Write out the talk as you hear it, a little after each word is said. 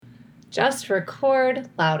Just record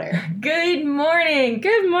louder. Good morning.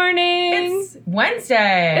 Good morning. It's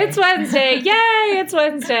Wednesday. It's Wednesday. Yay, it's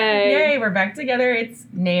Wednesday. Yay, we're back together. It's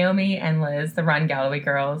Naomi and Liz, the Run Galloway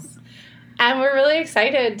girls. And we're really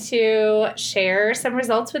excited to share some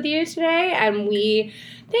results with you today. And we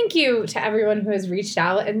thank you to everyone who has reached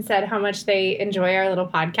out and said how much they enjoy our little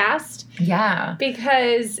podcast. Yeah.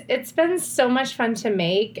 Because it's been so much fun to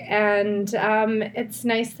make, and it's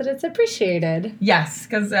nice that it's appreciated. Yes,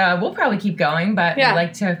 because we'll probably keep going, but we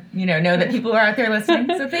like to, know that people are out there listening,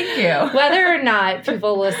 so thank you. Whether or not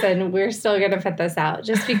people listen, we're still going to put this out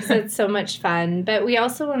just because it's so much fun. But we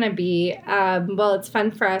also want to be, it's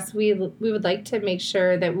fun for us. We would like to make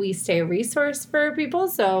sure that we stay a resource for people.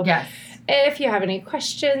 So yes. If you have any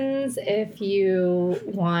questions, if you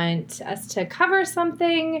want us to cover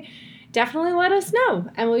something, definitely let us know,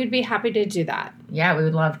 and we'd be happy to do that. Yeah, we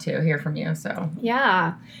would love to hear from you. So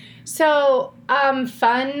yeah. So,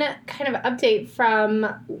 fun kind of update from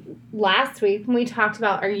last week when we talked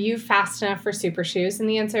about, are you fast enough for super shoes? And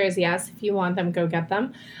the answer is yes. If you want them, go get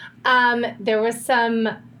them. There was some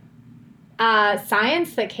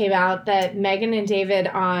science that came out that Megan and David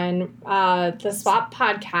on the Swap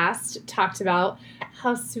podcast talked about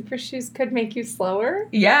how super shoes could make you slower.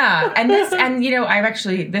 Yeah. And this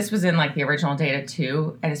was in like the original data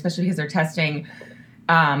too. And especially because they're testing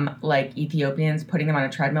like Ethiopians, putting them on a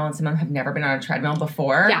treadmill, and some of them have never been on a treadmill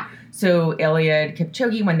before. Yeah. So Eliud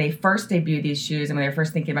Kipchoge, when they first debuted these shoes and when they were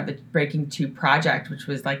first thinking about the Breaking 2 project, which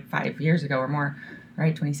was like 5 years ago or more,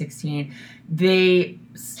 right, 2016, they,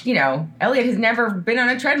 Eliud has never been on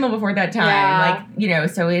a treadmill before that time. Yeah.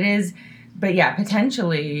 So it is, but yeah,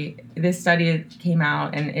 potentially this study came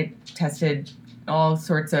out and it tested all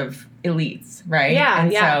sorts of elites, right? Yeah,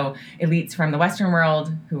 and so elites from the Western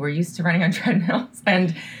world who were used to running on treadmills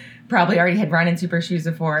and probably already had run in super shoes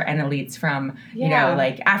before, and elites from,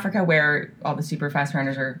 like Africa where all the super fast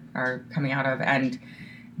runners are coming out of, and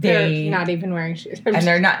they're not even wearing shoes. And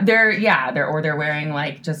they're wearing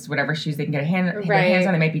like just whatever shoes they can get their hands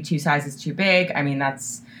on. They might be 2 sizes too big. I mean,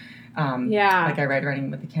 that's like I read running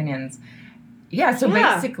with the Kenyans. Yeah, so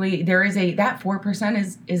basically there is that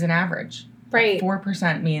 4% is an average. Right.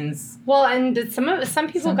 4% means... Well, and some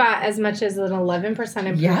people got as much as an 11%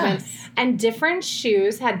 improvement. Yes. And different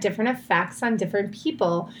shoes had different effects on different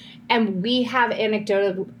people. And we have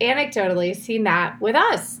anecdotally seen that with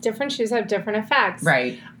us. Different shoes have different effects.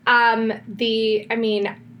 Right. I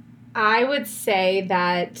would say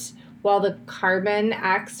that while the Carbon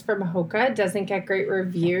X from Hoka doesn't get great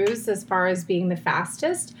reviews as far as being the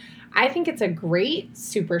fastest, I think it's a great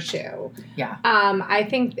super shoe. Yeah. I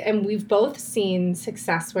think, and we've both seen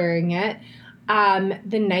success wearing it.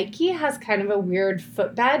 The Nike has kind of a weird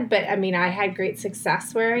footbed, but I had great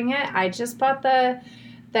success wearing it. I just bought the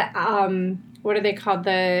what are they called?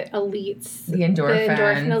 The Elites. The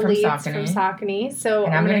endorphin Elites from from Saucony. So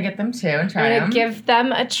and I'm going to get them too and try them. I'm going to give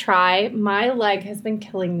them a try. My leg has been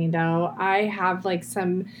killing me though. I have like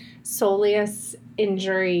some soleus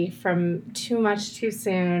injury from too much too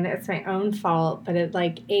soon. It's my own fault, but it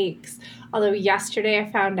like aches. Although yesterday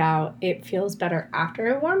I found out it feels better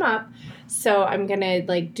after I warm up. So I'm going to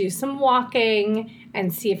like do some walking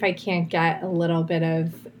and see if I can't get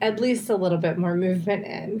at least a little bit more movement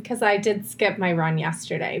in, because I did skip my run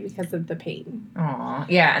yesterday because of the pain. Aw,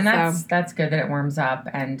 yeah, and that's good that it warms up,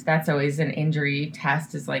 and that's always an injury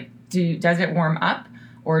test is like, does it warm up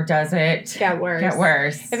or does it get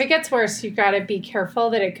worse? If it gets worse, you've got to be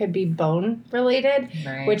careful that it could be bone related,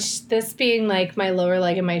 right. Which this being like my lower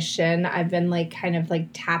leg and my shin, I've been like kind of like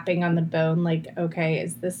tapping on the bone like, okay,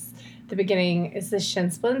 is this the beginning? Is this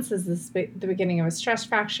shin splints? Is this the beginning of a stress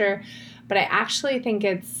fracture? But I actually think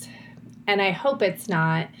it's, and I hope it's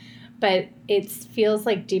not, but it feels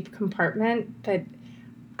like deep compartment, but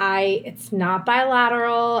it's not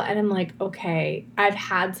bilateral, and I'm like, okay, I've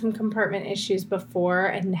had some compartment issues before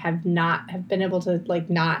and have been able to like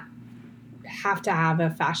not have to have a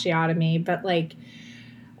fasciotomy, but like,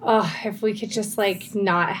 if we could just like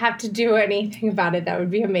not have to do anything about it, that would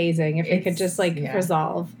be amazing. If it could just like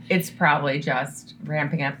resolve. It's probably just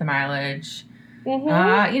ramping up the mileage.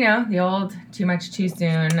 Mm-hmm. The old too much too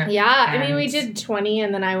soon. Yeah, we did 20,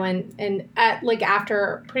 and then I went and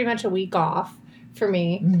after pretty much a week off for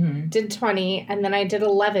me, did 20, and then I did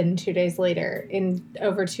 11 2 days later in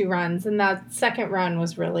over 2 runs, and that second run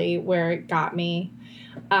was really where it got me.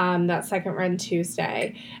 That second run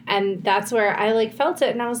Tuesday, and that's where I like felt it,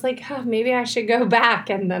 and I was like, maybe I should go back,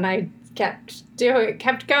 and then I kept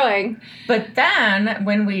going. But then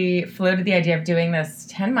when we floated the idea of doing this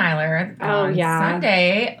 10-miler on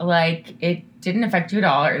Sunday, like it didn't affect you at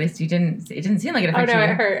all, or at least it didn't seem like it affected you. It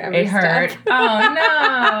hurt. It hurt. Oh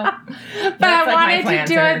no.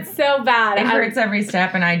 to do it so bad. It hurts every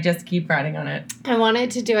step, and I just keep riding on it. I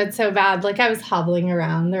wanted to do it so bad. Like, I was hobbling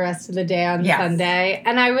around the rest of the day on Sunday,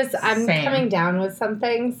 and I'm coming down with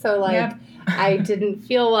something, so, like, I didn't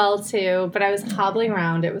feel well, too, but I was hobbling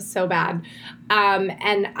around. It was so bad.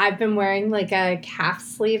 And I've been wearing, like, a calf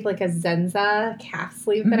sleeve, like a Zenza calf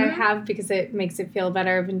sleeve that I have because it makes it feel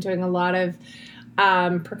better. I've been doing a lot of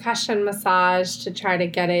percussion massage to try to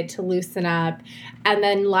get it to loosen up. And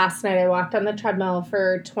then last night I walked on the treadmill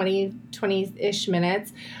for 20-ish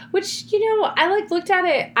minutes, which, I like looked at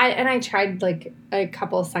it and I tried like a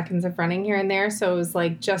couple of seconds of running here and there. So it was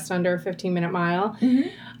like just under a 15-minute mile.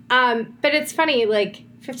 But it's funny, like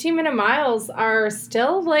 15-minute miles are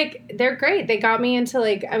still like, they're great. They got me into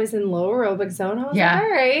like, I was in low aerobic zone. I was like,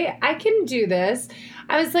 all right, I can do this.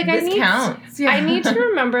 I was like, I need to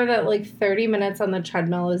remember that like 30 minutes on the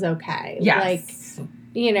treadmill is okay. Yes. Like,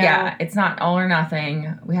 Yeah, it's not all or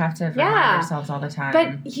nothing. We have to remind ourselves all the time.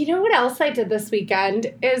 But you know what else I did this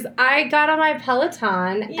weekend is I got on my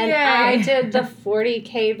Peloton and I did the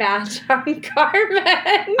 40K batch on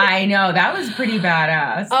Garmin. I know. That was pretty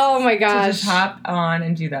badass. Oh my gosh. To just hop on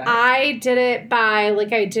and do that. I did it by,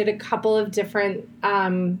 like, I did a couple of different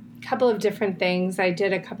things. I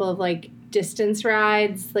did a couple of, like, distance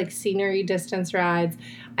rides, like scenery distance rides.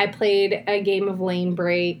 I played a game of lane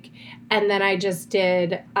break, and then I just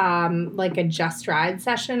did like a just ride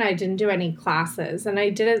session. I didn't do any classes, and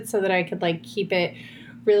I did it so that I could like keep it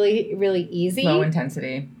really, really easy. Low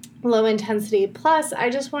intensity. Plus, I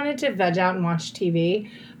just wanted to veg out and watch TV.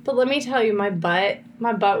 But let me tell you, my butt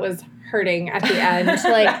was hurting at the end.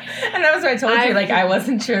 Like, and that was what I told you. Like, I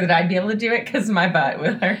wasn't sure that I'd be able to do it because my butt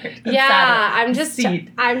would hurt. I'm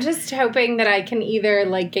just hoping that I can either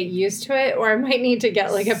like get used to it, or I might need to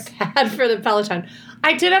get like a pad for the Peloton.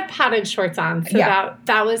 I did have padded shorts on, so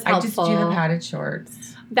that was helpful. I just do the padded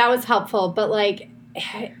shorts. That was helpful, but like,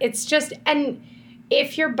 it's just, and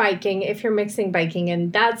if you're mixing biking,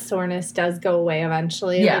 and that soreness does go away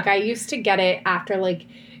eventually. Like, I used to get it after like,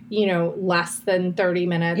 less than 30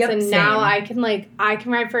 minutes. And now I can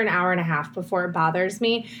ride for an hour and a half before it bothers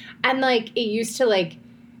me. And like, it used to like,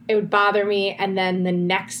 it would bother me. And then the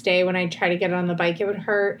next day when I try to get on the bike, it would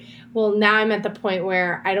hurt. Well, now I'm at the point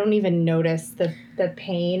where I don't even notice the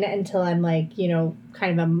pain until I'm like,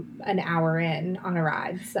 kind of an hour in on a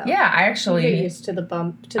ride. So yeah, I actually get used to the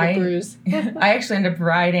bump, to the bruise. I actually ended up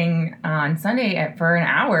riding on Sunday for an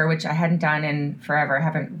hour, which I hadn't done in forever.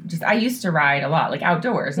 I used to ride a lot, like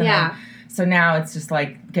outdoors. And so now it's just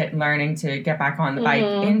like learning to get back on the bike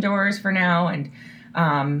indoors for now. And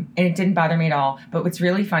it didn't bother me at all. But what's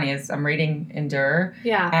really funny is I'm reading Endure.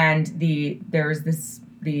 Yeah. And there was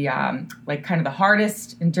like kind of the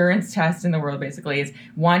hardest endurance test in the world basically is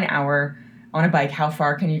 1 hour on a bike. How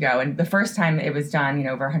far can you go? And the first time it was done,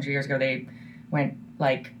 over 100 years ago, they went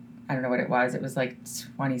like, I don't know what it was. It was like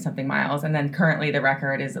 20 something miles. And then currently the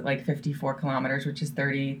record is at like 54 kilometers, which is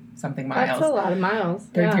 30 something miles. That's a lot of miles.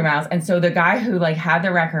 33 miles. And so the guy who like had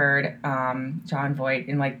the record, John Voight,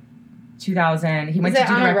 in like 2000, he went to do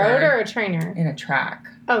the record. Is it on a road or a trainer? In a track.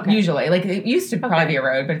 Okay. Usually. Like, it used to probably be a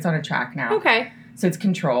road, but it's on a track now. Okay. So it's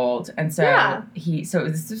controlled. And so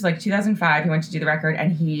this was like 2005, he went to do the record,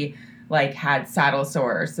 and he like had saddle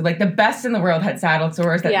sores. So like the best in the world had saddle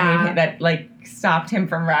sores that like stopped him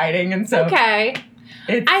from riding. And so it happens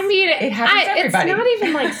to everybody. It's not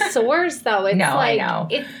even like sores though. It's I know.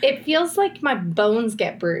 It feels like my bones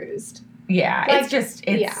get bruised. Yeah, like,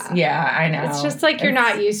 I know. It's just like you're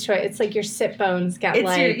not used to it. It's like your sit bones get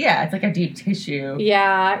it's like a deep tissue.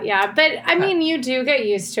 Yeah. But I mean, you do get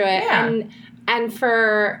used to it. Yeah. And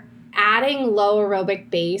for adding low aerobic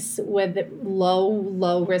base with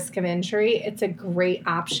low risk of injury, it's a great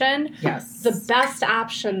option. Yes. The best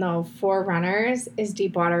option, though, for runners is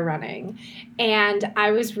deep water running. And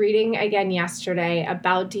I was reading again yesterday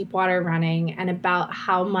about deep water running and about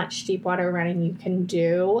how much deep water running you can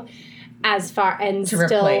do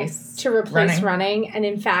to replace running. And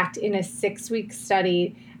in fact, in a 6-week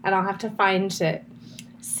study, and I'll have to find it,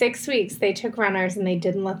 6 weeks, they took runners and they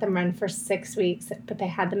didn't let them run for 6 weeks, but they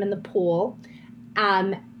had them in the pool.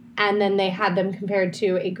 And then they had them compared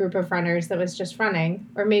to a group of runners that was just running.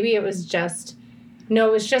 Or maybe it was just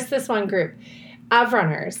this one group of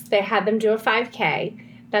runners. They had them do a 5K.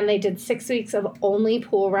 Then they did 6 weeks of only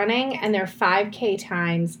pool running, and their 5K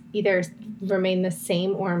times either remained the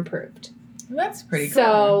same or improved. That's pretty cool.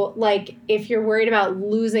 So, like, if you're worried about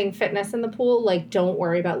losing fitness in the pool, like, don't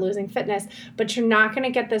worry about losing fitness. But you're not going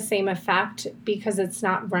to get the same effect because it's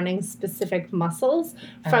not running specific muscles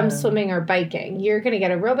from swimming or biking. You're going to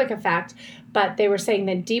get aerobic effect. But they were saying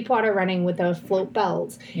that deep water running with a float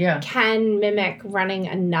belt can mimic running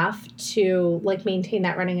enough to, like, maintain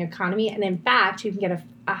that running economy. And in fact, you can get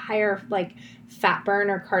a higher, like, fat burn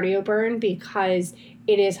or cardio burn because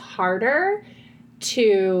it is harder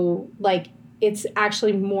to, like, it's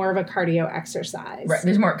actually more of a cardio exercise. Right.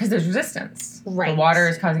 There's more, because there's resistance. Right. The water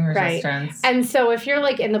is causing resistance. Right. And so if you're,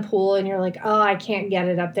 like, in the pool and you're like, oh, I can't get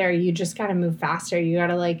it up there, you just got to move faster. You got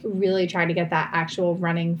to, like, really try to get that actual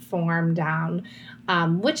running form down,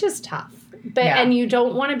 which is tough. But and you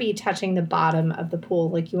don't want to be touching the bottom of the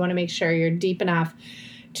pool. Like, you want to make sure you're deep enough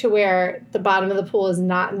to where the bottom of the pool is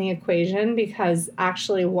not in the equation, because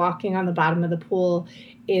actually walking on the bottom of the pool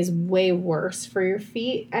is way worse for your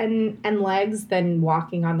feet and legs than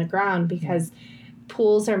walking on the ground, because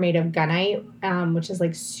pools are made of gunite, which is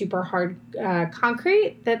like super hard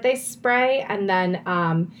concrete that they spray, and then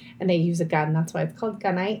and they use a gun. That's why it's called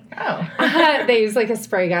gunite. Oh. They use like a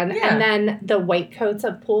spray gun. Yeah. And then the white coats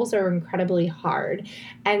of pools are incredibly hard.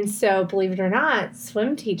 And so, believe it or not,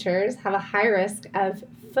 swim teachers have a high risk of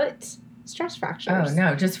foot stress fractures. Oh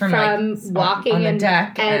no! Just from walking on the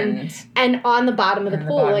deck and on the bottom of the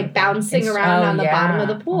pool, like bouncing around on the bottom of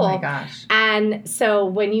the pool. Oh my gosh! And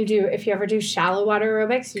so if you ever do shallow water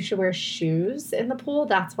aerobics, you should wear shoes in the pool.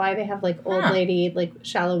 That's why they have like old lady like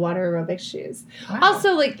shallow water aerobic shoes. Wow.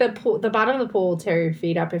 Also, like the bottom of the pool will tear your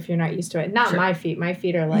feet up if you're not used to it. Not my feet. My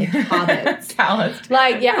feet are like hobbits. Calloused.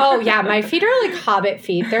 Like my feet are like hobbit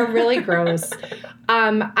feet. They're really gross.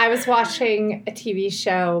 I was watching a TV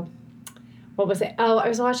show. What was it? Oh, I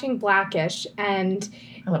was watching Blackish, and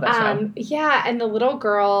I love that show. Yeah, and the little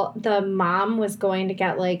girl, the mom was going to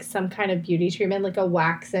get like some kind of beauty treatment, like a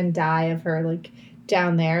wax and dye of her like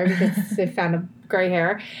down there because they found a gray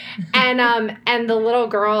hair, and the little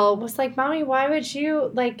girl was like, "Mommy, why would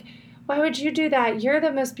you do that? You're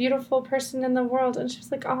the most beautiful person in the world." And she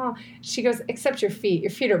was like, "Oh." She goes, "Except your feet.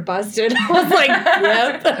 Your feet are busted." I was like,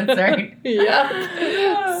 "Yep." That's right.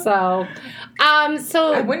 Yep. So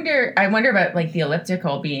I wonder about like the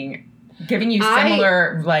elliptical giving you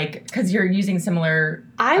similar, like, because you're using similar.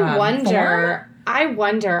 I wonder.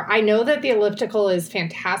 I know that the elliptical is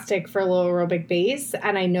fantastic for low aerobic base,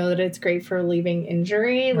 and I know that it's great for relieving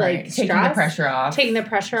injury, like taking stress, the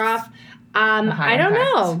pressure off. I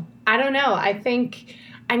don't know.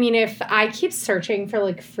 I mean, if I keep searching for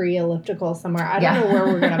like free elliptical somewhere, I don't know where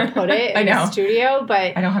we're gonna put it in the studio,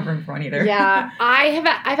 but I don't have room for one either. Yeah,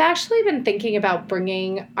 I've actually been thinking about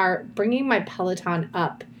bringing my Peloton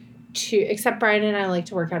up to, except Brian and I like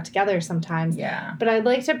to work out together sometimes. Yeah. But I'd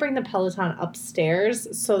like to bring the Peloton upstairs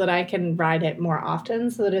so that I can ride it more often,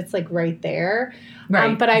 so that it's like right there.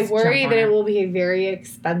 Right. But I worry that it will be a very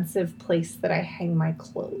expensive place that I hang my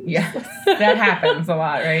clothes. Yeah. That happens a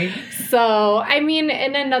lot, right? So, I mean,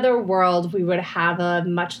 in another world, we would have a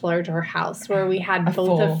much larger house where we had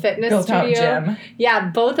both a fitness studio. Gym. Yeah,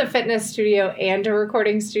 both a fitness studio and a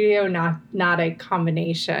recording studio, not a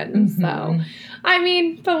combination. Mm-hmm. So, I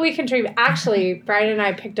mean, but we can dream. Actually, Brian and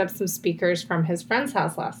I picked up some speakers from his friend's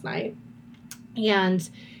house last night. And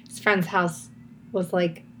his friend's house was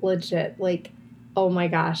like legit, like, oh my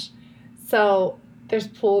gosh. So there's a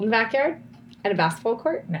pool in the backyard and a basketball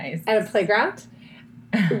court. Nice. And a playground.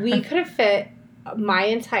 We could have fit my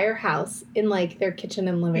entire house in like their kitchen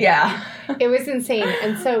and living room. Yeah. It was insane.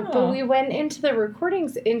 And so, but we went into the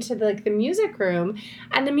recordings, into like the music room,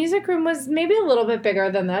 and the music room was maybe a little bit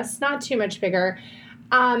bigger than this, not too much bigger.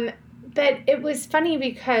 But it was funny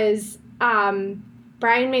because Brian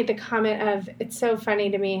made the comment of, it's so funny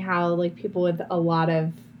to me how like people with a lot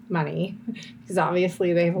of money, because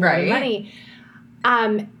obviously they have a lot of money,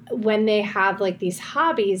 when they have like these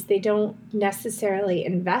hobbies, they don't necessarily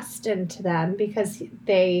invest into them, because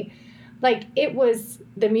they like, it was,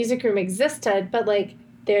 the music room existed, but like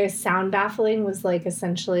their sound baffling was like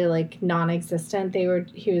essentially like non-existent.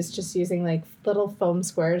 He was just using like little foam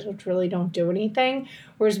squares, which really don't do anything.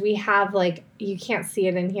 Whereas we have like, you can't see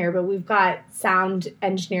it in here, but we've got sound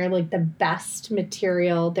engineered like the best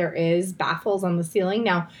material there is, baffles on the ceiling.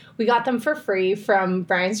 Now, we got them for free from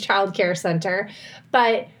Brian's Child Care Center,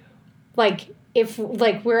 but like, if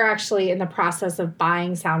like we're actually in the process of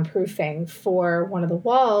buying soundproofing for one of the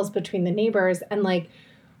walls between the neighbors, and like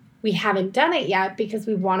we haven't done it yet because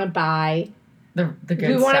we want to buy the good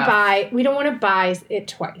stuff. We don't want to buy it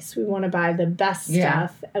twice. We want to buy the best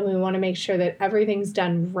stuff, and we want to make sure that everything's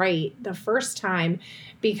done right the first time,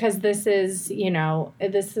 because this is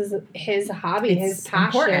his hobby, his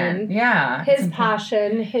passion. Important. Yeah. His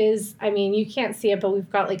passion, I mean, you can't see it, but we've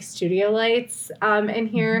got like studio lights in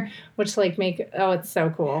here, which like it's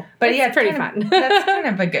so cool. But it's pretty fun. That's kind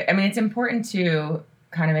of a good, I mean, it's important to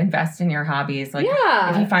kind of invest in your hobbies. Like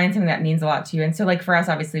if you find something that means a lot to you. And so like for us,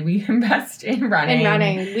 obviously we invest in running.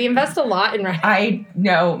 We invest a lot in running. I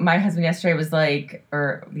know my husband yesterday was like,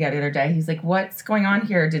 the other day, he's like, what's going on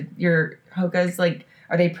here? Did your Hokas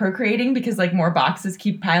are they procreating? Because like more boxes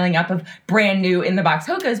keep piling up of brand new in the box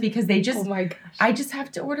Hokas, because they just, oh my gosh. I just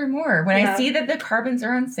have to order more. When I see that the carbons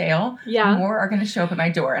are on sale, more are going to show up at my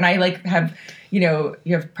door. And I like have, you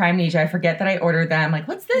have Primnesia. I forget that I ordered them. Like,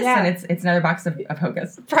 what's this? Yeah. And it's another box of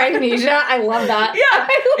Hokas. Primnesia. I love that. Yeah.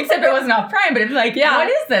 Except it wasn't off Prime, but it's like, what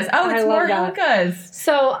is this? Oh, it's more Hokas.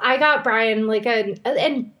 So I got Brian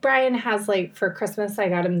and Brian has like, for Christmas, I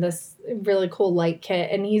got him this really cool light kit,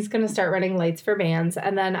 and he's going to start running lights for bands.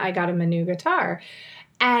 And then I got him a new guitar.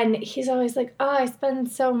 And he's always like, oh, I spend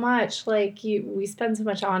so much. Like, we spend so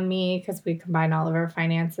much on me because we combine all of our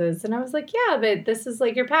finances. And I was like, yeah, but this is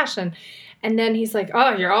like your passion. And then he's like,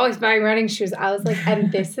 oh, you're always buying running shoes. I was like,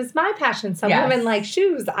 and this is my passion. Some women like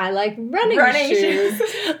shoes. I like running shoes.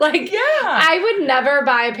 Like, I would never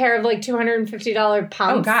buy a pair of like $250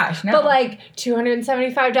 pumps. Oh, gosh, no. But like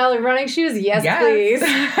 $275 running shoes, yes.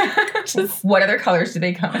 Please. What other colors do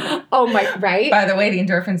they come in? Oh, my, right? By the way, the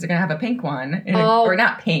Endorphins are going to have a pink one. Or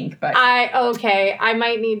not pink, but. I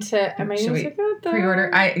might need to go with them. Pre-order?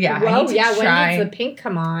 When does the pink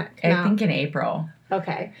come out? I think in April.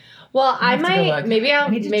 Okay. Well, I might, maybe I'll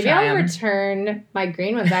return my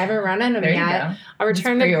green ones. I haven't run in them yet. I'll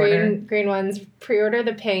return the green ones, pre-order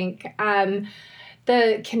the pink. The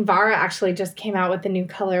Kinvara actually just came out with the new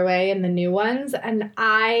colorway and the new ones, and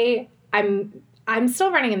I'm still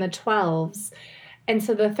running in the 12s. And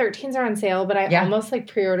so the 13s are on sale, but I almost like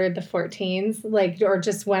pre-ordered the 14s, or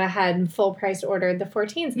just went ahead and full price ordered the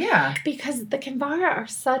 14s. Yeah. Because the Kinvara are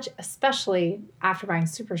especially after buying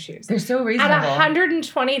super shoes. They're so reasonable. At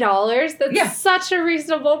 $120, that's such a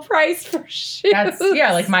reasonable price for shoes.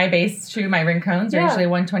 Like my base shoe, my Rincones are usually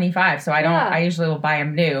 $125. So I usually will buy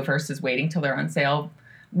them new versus waiting till they're on sale,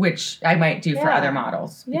 which I might do for other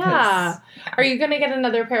models. Are you going to get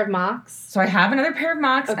another pair of Mocs? So I have another pair of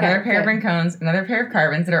Mocs, another pair of Rincones, another pair of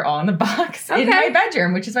Carbons that are all in the box in my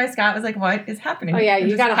bedroom, which is why Scott was like, what is happening? Oh, yeah,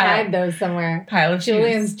 you got to hide those somewhere. Pile of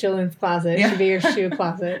shoes. Julian's closet. It should be your shoe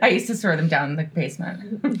closet. I used to store them down in the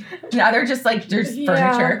basement. Now they're just like, there's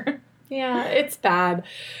furniture. Yeah, it's bad.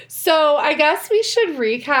 So I guess we should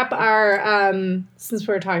recap our, since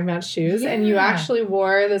we're talking about shoes, and you actually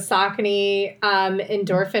wore the Saucony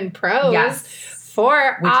Endorphin Pros for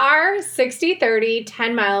our 60-30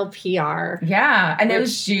 10-mile PR. Yeah, and the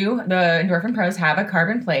Endorphin Pros have a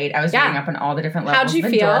carbon plate. I was reading up on all the different levels of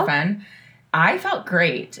Endorphin. I felt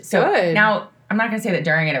great. So good. Now, I'm not going to say that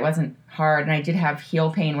during it wasn't hard, and I did have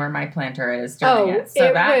heel pain where my plantar is during it.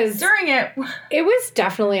 So during it. It was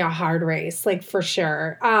definitely a hard race, like for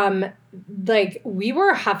sure. We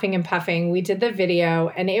were huffing and puffing. We did the video,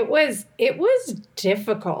 and it was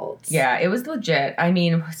difficult. Yeah, it was legit. I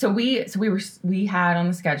mean, so we had on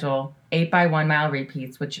the schedule 8x1 mile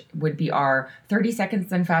repeats, which would be our 30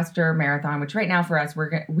 seconds and faster marathon, which right now for us,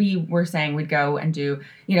 we were saying we'd go and do,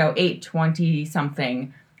 8:20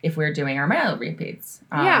 something if we're doing our mile repeats.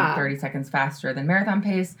 30 seconds faster than marathon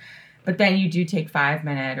pace. But then you do take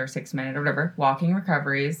 5-minute or 6-minute or whatever walking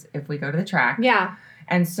recoveries if we go to the track. Yeah.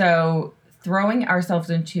 And so throwing ourselves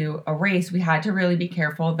into a race, we had to really be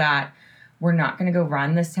careful that we're not going to go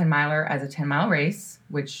run this 10-miler as a 10-mile race,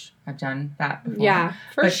 which I've done that before. Yeah,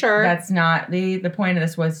 for sure. That's not the point of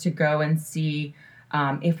this was to go and see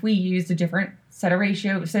if we used a different set of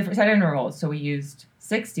intervals. So we used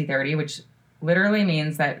 60-30, which literally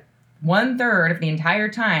means that 1/3 of the entire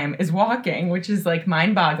time is walking, which is like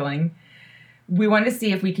mind-boggling. We wanted to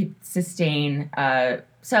see if we could sustain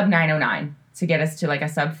sub 9:09 to get us to like a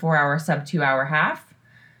sub 4 hour, sub 2 hour half,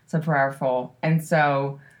 sub 4 hour full. And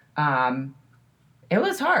so it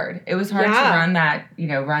was hard. It was hard to run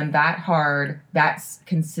that hard, that's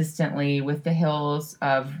consistently with the hills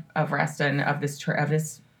of Reston of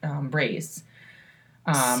this race.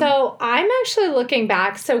 So I'm actually looking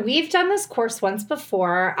back. So we've done this course once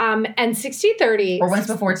before, and 60-30. Or once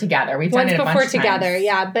before together. We've done it a bunch of times.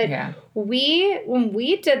 Yeah. But when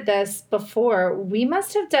we did this before, we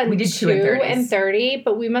must have done 2 and 30,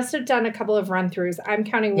 but we must have done a couple of run-throughs. I'm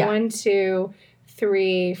counting 1, 2,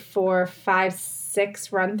 3, 4, 5,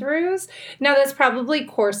 6 run-throughs. Now, that's probably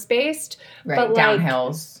course-based. Right, but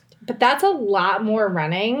downhills. But that's a lot more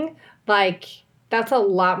running. Like, that's a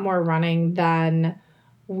lot more running than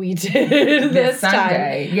we did this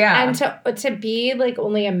Sunday. time. Yeah. And to be, like,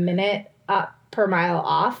 only a minute up per mile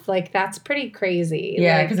off, like, that's pretty crazy.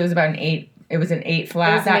 Yeah, because it was about an 8. It was an 8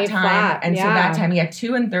 flat that time. Flat, and so that time,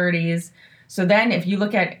 2 and 30s. So then if you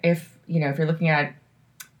look at, if you're looking at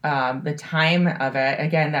the time of it,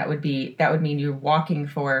 again, that would mean you're walking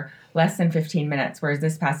for less than 15 minutes, whereas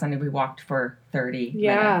this past Sunday we walked for 30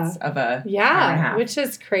 minutes of a hour and a half. Which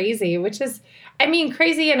is crazy,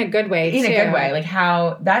 crazy in a good way, In a good way. Like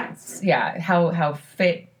how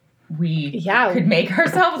fit we could make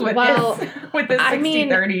ourselves with this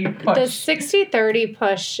 60-30 push. The 60-30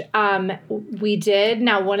 push, we did.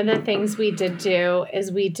 Now, one of the things we did do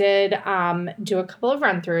is we did do a couple of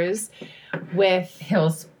run-throughs with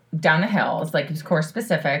hills, down the hills, like it's course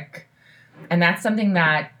specific. And that's something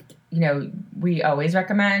that, we always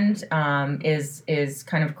recommend is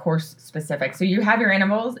kind of course specific. So you have your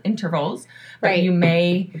intervals, but you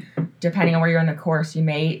may, depending on where you're on the course, you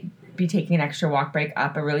may be taking an extra walk break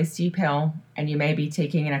up a really steep hill, and you may be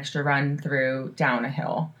taking an extra run through down a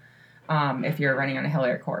hill if you're running on a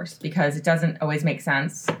hillier course, because it doesn't always make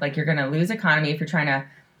sense. Like, you're going to lose economy if you're trying to,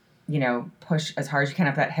 push as hard as you can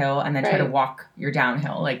up that hill and then try to walk your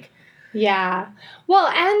downhill. Well,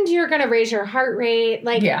 and you're going to raise your heart rate.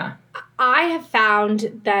 I have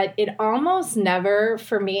found that it almost never,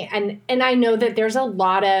 for me, and I know that there's a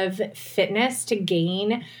lot of fitness to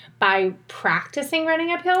gain by practicing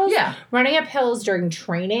running up hills. Yeah. Running up hills during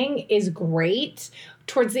training is great.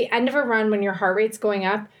 Towards the end of a run, when your heart rate's going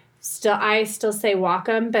up, I still say walk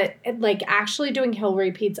them, but actually doing hill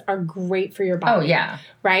repeats are great for your body. Oh, yeah.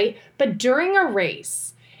 Right? But during a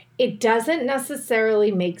race, it doesn't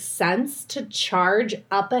necessarily make sense to charge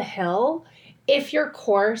up a hill if your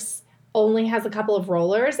course only has a couple of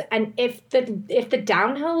rollers, and if the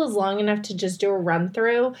downhill is long enough to just do a run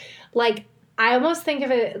through, I almost think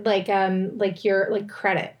of it like your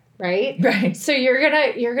credit, right? Right. So you're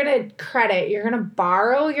gonna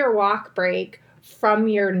borrow your walk break from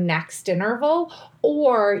your next interval,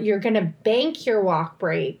 or you're gonna bank your walk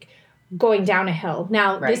break going down a hill.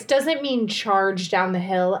 Now, this doesn't mean charge down the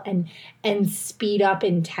hill and speed up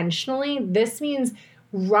intentionally. This means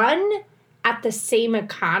run at the same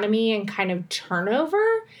economy and kind of turnover.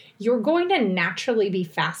 You're going to naturally be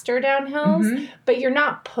faster downhills, but you're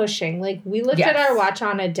not pushing. We looked at our watch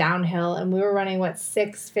on a downhill, and we were running,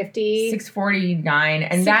 650? 649.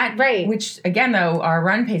 And which, again, though, our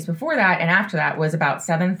run pace before that and after that was about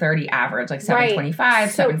 730 average,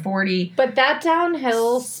 725, 740. But that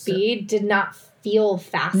downhill speed did not feel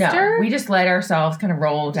faster. No, we just let ourselves kind of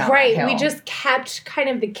roll down that hill. We just kept kind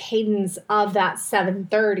of the cadence of that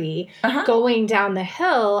 730 going down the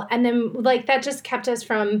hill. And then, that just kept us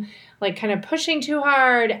from, kind of pushing too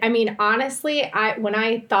hard. I mean, honestly, when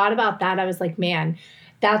I thought about that, I was like, man,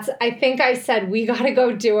 I think I said, we got to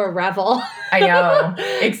go do a revel. I know.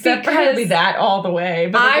 Except for it'd be that all the way.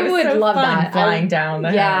 But I would love that. Flying down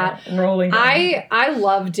the hill and rolling down. I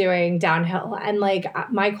love doing downhill. And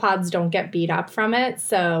my quads don't get beat up from it.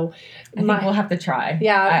 So I think we'll have to try.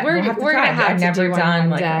 Yeah, we're going to have I've to never do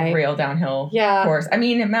done a real downhill course. I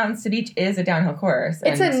mean, Mountains to Beach is a downhill course.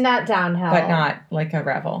 It's a net downhill. But not like a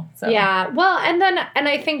revel. So. Yeah. Well, and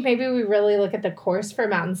I think maybe we really look at the course for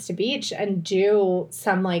Mountains to Beach and do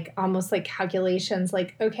some almost calculations,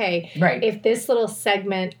 okay, if this little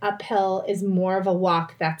segment uphill is more of a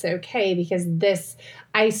walk, that's okay, because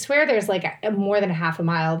I swear there's more than a half a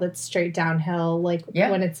mile that's straight downhill,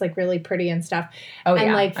 when it's really pretty and stuff. Oh,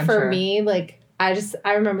 and I'm for sure. me,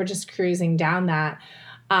 I remember just cruising down that.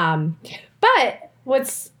 But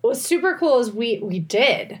what's super cool is we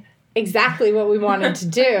did exactly what we wanted to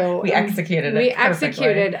do. We executed it. We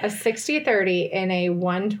executed a 60-30 in a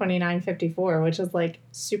 1:29:54, which is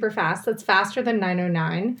super fast. That's faster than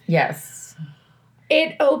 9:09. Yes.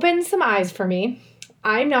 It opened some eyes for me.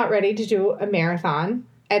 I'm not ready to do a marathon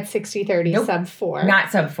at 60-30 sub 4. Not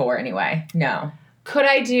sub 4 anyway. No. Could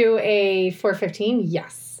I do a 4:15?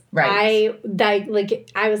 Yes. Right.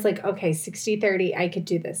 I was okay, 60-30, I could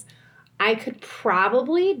do this. I could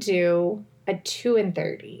probably do a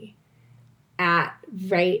 2:30 at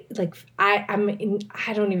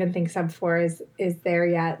I don't even think sub 4 is there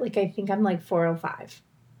yet. I think I'm 4:05.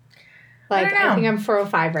 I think I'm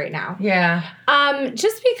 4:05 right now. Yeah.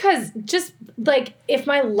 Just because if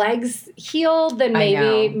my legs heal, then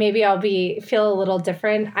maybe I'll feel a little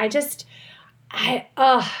different. I just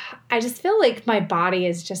feel like my body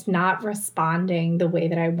is just not responding the way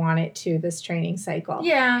that I want it to this training cycle.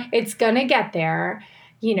 Yeah. It's gonna get there.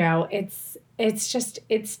 you know, it's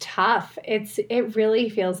tough. It really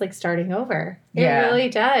feels like starting over. It really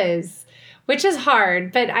does, which is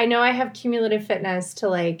hard, but I know I have cumulative fitness to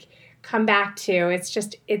like come back to.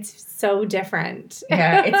 It's so different.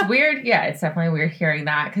 Yeah, it's weird. Yeah, it's definitely weird hearing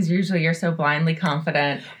that because usually you're so blindly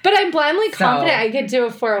confident. But I'm blindly confident I could do a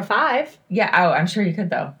 405. Yeah, I'm sure you could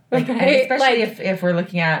though. Like, right? Especially if we're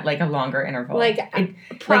looking at like a longer interval.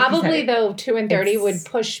 Probably like though 2 and 30 would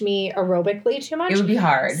push me aerobically too much. It would be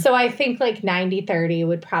hard. So I think like 90-30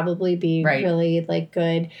 would probably be really like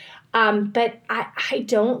good. But I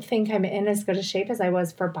don't think I'm in as good a shape as I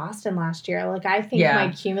was for Boston last year. Like, I think my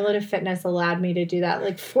cumulative fitness allowed me to do that,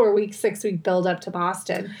 like, 4-week, 6-week build up to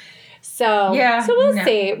Boston. So we'll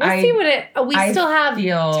see. We'll see what we still have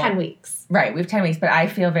 10 weeks. Right. We have 10 weeks, but I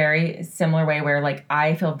feel very similar way where, like,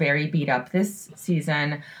 I feel very beat up this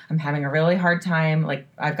season. I'm having a really hard time. Like,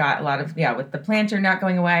 I've got a lot of, with the plantar not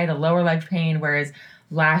going away, the lower leg pain, whereas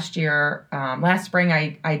last year, last spring,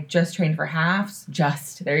 I just trained for halves.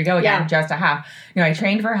 There you go again, just a half. I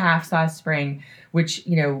trained for halves last spring, which,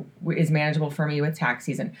 is manageable for me with tax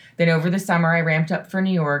season. Then over the summer, I ramped up for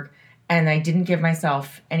New York, and I didn't give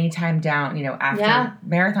myself any time down, after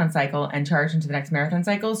marathon cycle and charged into the next marathon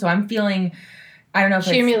cycle. So I'm feeling, I don't know if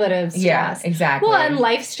cumulative stress. Yeah, exactly. Well, and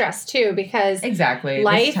life stress, too, because this time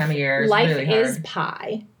of year is really hard. Life is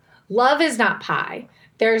pie. Love is not pie.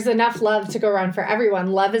 There's enough love to go around for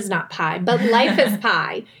everyone. Love is not pie, but life is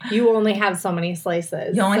pie. You only have so many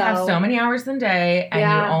slices. You only have so many hours in the day, and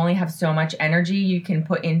you only have so much energy you can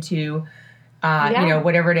put into,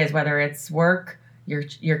 whatever it is, whether it's work,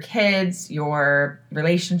 your kids, your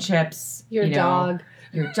relationships, your dog,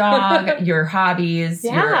 your hobbies,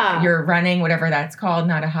 your running, whatever that's called.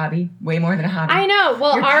 Not a hobby, way more than a hobby. I know.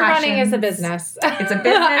 Well, our running is a business. It's a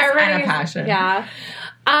business and a passion.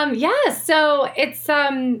 So it's,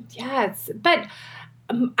 but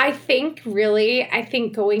I think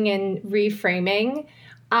going in reframing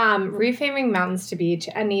Mountains to Beach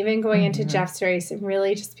and even going into Jeff's race and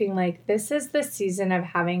really just being like, this is the season of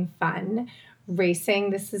having fun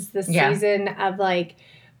racing. This is the season of like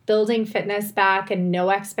building fitness back and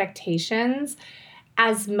no expectations.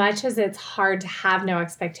 As much as it's hard to have no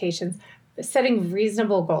expectations, setting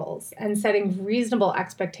reasonable goals and setting reasonable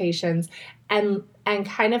expectations and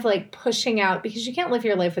kind of like pushing out, because you can't live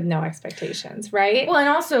your life with no expectations, right? Well, and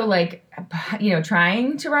also like,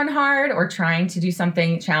 trying to run hard or trying to do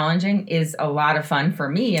something challenging is a lot of fun for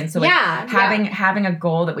me. And so having a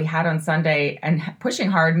goal that we had on Sunday and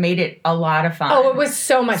pushing hard made it a lot of fun. Oh, it was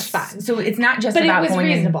so much fun. So it's not just about going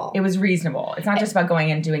reasonable. It was reasonable. It's not just about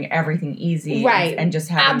going and doing everything easy and just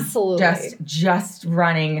having just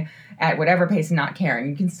running at whatever pace and not caring.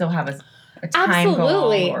 You can still have a time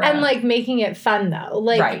goal. And like making it fun though.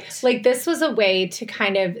 Like this was a way to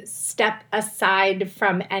kind of step aside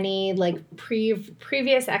from any like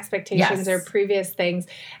previous expectations or previous things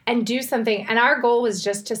and do something. And our goal was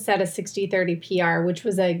just to set a 60-30 PR, which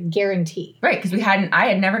was a guarantee. Right, because I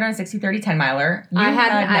had never done a 60-30 10 miler. I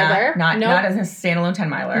hadn't either. Not as a standalone 10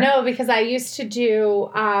 miler. No, because I used to do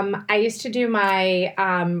my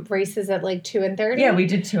races at like 2 and 30. Yeah, we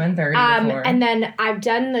did 2 and 30 before. And then I've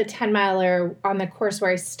done the 10 miler on the course where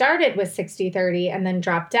I started with 60-30 and then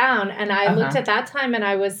dropped down. And I looked at that time and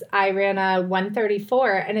I ran a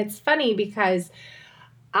 134. And it's funny because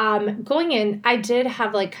going in, I did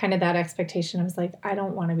have like kind of that expectation. I was like, I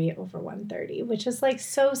don't want to be over 130, which is like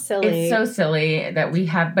so silly. It's so silly that we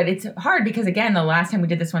have, but it's hard because again, the last time we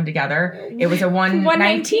did this one together, it was a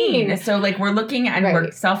 119. So like we're looking and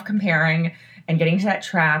we're self-comparing and getting to that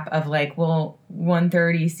trap of like, well,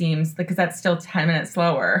 130 seems, because that's still 10 minutes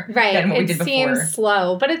slower than what we did before. It seems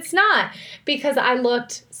slow, but it's not, because I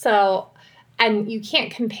looked, and you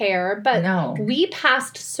can't compare, but we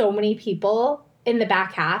passed so many people in the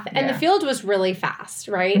back half, and the field was really fast,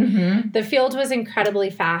 right? Mm-hmm. The field was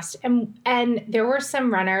incredibly fast, and there were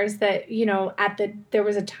some runners that, there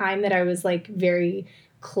was a time that I was like very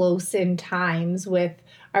close in times with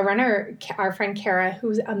a runner, our friend Kara,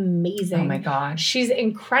 who's amazing. Oh my God. She's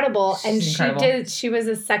incredible. She was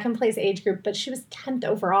a second place age group, but she was 10th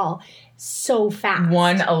overall. So fast.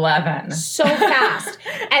 1:11. So fast.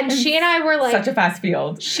 And she and I were like... Such a fast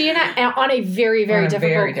field. She and I, on a very, very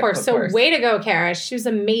difficult course. So way to go, Kara. She was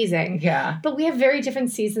amazing. Yeah. But we have very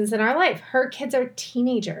different seasons in our life. Her kids are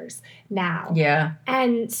teenagers now. Yeah.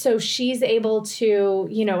 And so she's able to,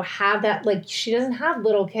 have that, like, she doesn't have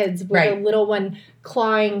little kids where the little one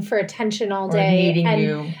clawing for attention all day. Or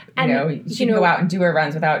needing she can go out and do her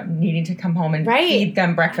runs without needing to come home and feed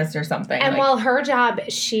them breakfast or something. And while her job,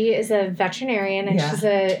 she is a veterinarian and she's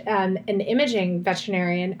an imaging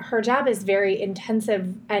veterinarian, her job is very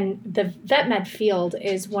intensive, and the vet med field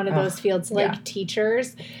is one of those fields like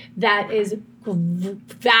teachers that is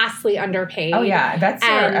vastly underpaid. Oh yeah, that's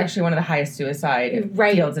actually one of the highest suicide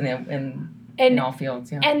fields in all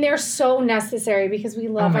fields, and they're so necessary because we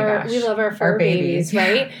love our fur babies,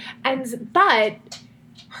 right? But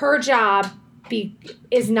her job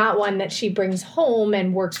is not one that she brings home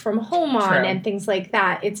and works from home on and things like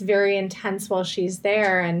that. It's very intense while she's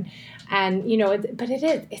there, and but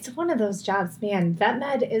it's one of those jobs, man. Vet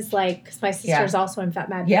med is like, because my sister's also in vet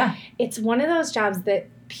med. Yeah, it's one of those jobs that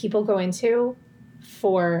people go into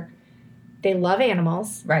for. They love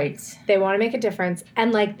animals. Right. They want to make a difference.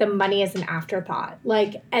 And, like, the money is an afterthought.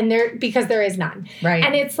 Like, because there is none. Right.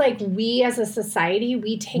 And it's like we as a society,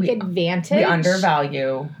 we take advantage. We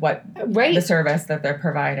undervalue the service that they're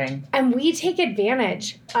providing. And we take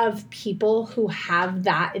advantage of people who have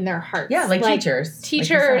that in their hearts. Yeah, like teachers.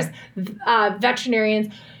 Teachers,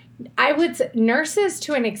 veterinarians. I would say nurses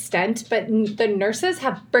to an extent, but the nurses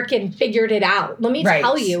have frickin' figured it out. Let me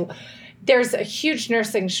tell you. There's a huge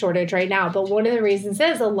nursing shortage right now, but one of the reasons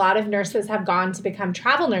is a lot of nurses have gone to become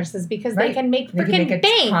travel nurses because they can make freaking bank.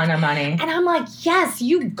 A ton of money. And I'm like, yes,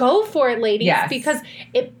 you go for it, ladies, because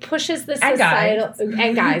it pushes this societal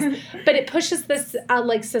and guys, but it pushes this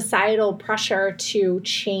societal pressure to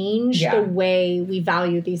change the way we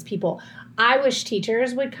value these people. I wish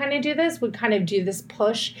teachers would kind of do this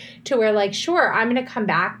push to where, like, sure, I'm going to come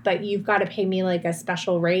back, but you've got to pay me, like, a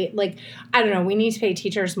special rate. Like, I don't know. We need to pay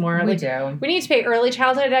teachers more. We do. We need to pay early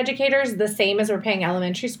childhood educators the same as we're paying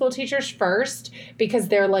elementary school teachers first, because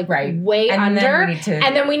they're, like, way and under.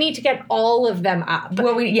 And then we need to get all of them up.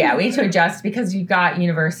 Well, we need to adjust, because you've got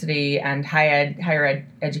university and higher ed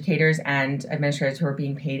educators and administrators who are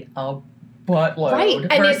being paid a buttload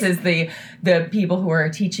versus the people who are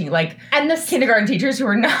teaching, and the kindergarten teachers who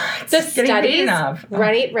are not getting paid enough.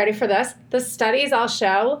 Ready for this? The studies all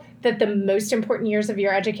show that the most important years of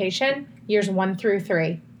your education, years 1 through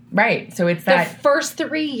 3. Right. So it's the first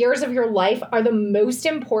 3 years of your life are the most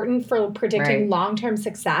important for predicting long-term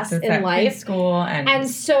success in life. School and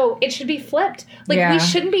so it should be flipped. We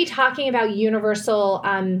shouldn't be talking about universal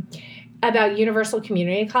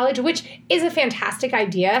community college, which is a fantastic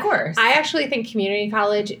idea. Of course. I actually think community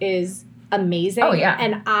college is amazing. Oh, yeah.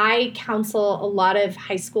 And I counsel a lot of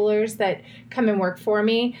high schoolers that come and work for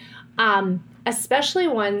me, especially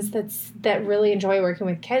ones that really enjoy working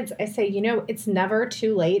with kids. I say, it's never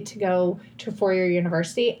too late to go to a 4-year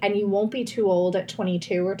university, and you won't be too old at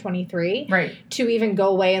 22 or 23 to even go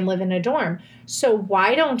away and live in a dorm. So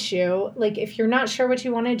why don't you, if you're not sure what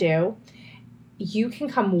you want to do, you can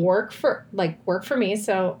come work for me.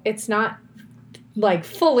 So it's not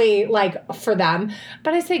fully for them,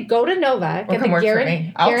 but I say go to Nova, get the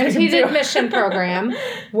guaranteed admission program,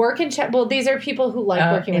 work in these are people who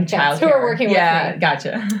like working with kids who are working with me. Yeah,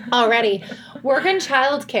 gotcha. Already work in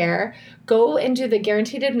childcare, go and do the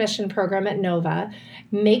guaranteed admission program at Nova,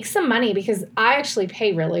 make some money, because I actually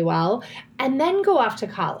pay really well, and then go off to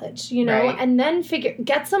college, and then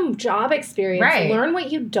get some job experience, learn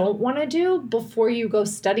what you don't want to do before you go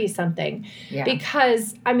study something. Yeah.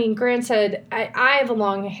 Because, granted, I have a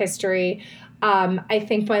long history. I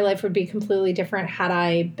think my life would be completely different had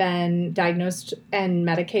I been diagnosed and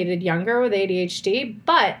medicated younger with ADHD,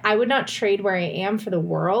 but I would not trade where I am for the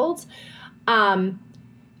world.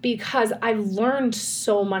 Because I've learned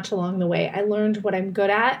so much along the way. I learned what I'm good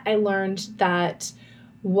at. I learned that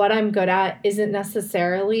what I'm good at isn't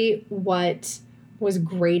necessarily what was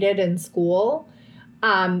graded in school.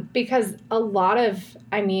 Because a lot of,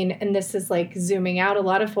 and this is zooming out, a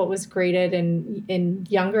lot of what was graded in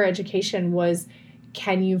younger education was,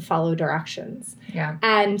 can you follow directions? Yeah.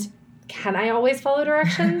 And can I always follow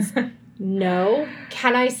directions? No.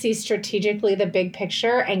 Can I see strategically the big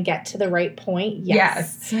picture and get to the right point?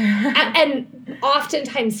 Yes. And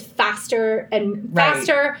oftentimes faster,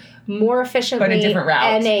 more efficiently. But a different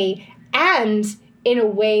route. And in a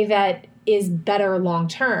way that is better long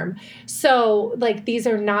term. So, these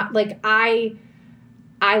are not, I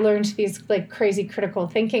learned these, crazy critical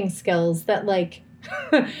thinking skills that,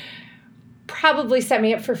 probably set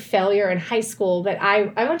me up for failure in high school. But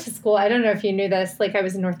I went to school, I don't know if you knew this, I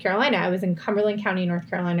was in North Carolina. I was in Cumberland County, North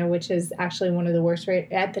Carolina, which is actually one of the worst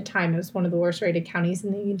rated, at the time, it was one of the worst rated counties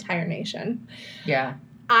in the entire nation. Yeah.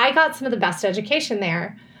 I got some of the best education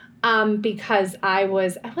there. because I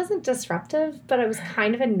wasn't disruptive, but I was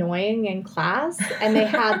kind of annoying in class, and they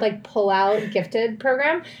had like pull out gifted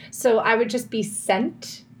program. So I would just be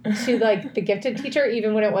sent to like the gifted teacher,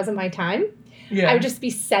 even when it wasn't my time. Yeah. I would just be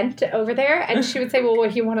sent over there, and she would say, well,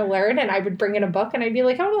 what do you want to learn? And I would bring in a book, and I'd be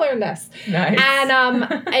like, I want to learn this. Nice.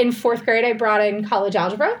 And in fourth grade, I brought in college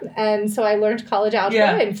algebra, and so I learned college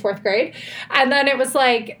algebra in fourth grade. And then it was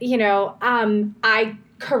like, I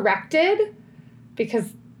corrected,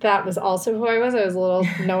 because that was also who I was. I was a little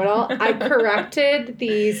know-it-all. I corrected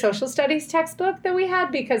the social studies textbook that we had,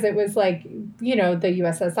 because it was like, the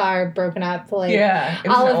USSR broken up, like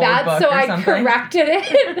all of that. So I corrected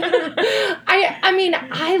it.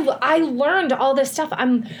 I learned all this stuff.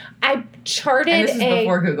 I charted. And this is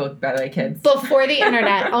before Google, by the way, kids. Before the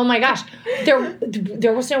internet. Oh my gosh,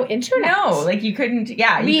 there was no internet. No, like you couldn't.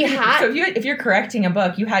 Yeah, so if you're correcting a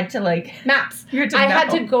book, you had to like maps. I had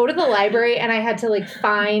to go to the library, and I had to like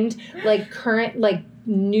find like current like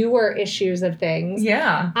newer issues of things.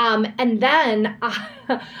 Yeah. And then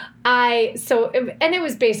it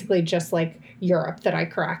was basically just like Europe that I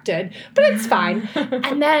corrected, but it's fine.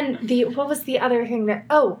 And then what was the other thing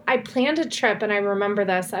I planned a trip, and I remember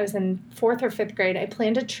this. I was in fourth or fifth grade. I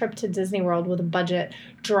planned a trip to Disney World with a budget,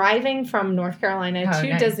 driving from North Carolina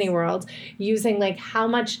to Disney World, using like how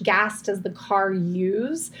much gas does the car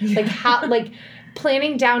use, like how like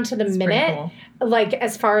planning down to the minute, like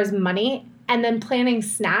as far as money, and then planning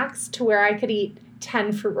snacks to where I could eat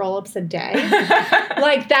 10 fruit roll-ups a day.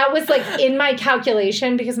 Like that was like in my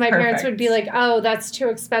calculation, because my parents would be like, oh, that's too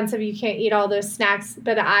expensive, you can't eat all those snacks,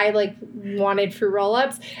 but I like wanted fruit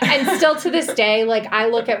roll-ups. And still to this day, like I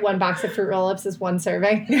look at one box of fruit roll-ups as one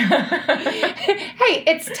serving. Hey,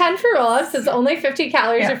 it's 10 fruit roll-ups, it's only 50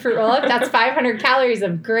 calories of fruit roll-up, that's 500 calories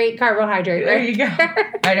of great carbohydrate. There you go.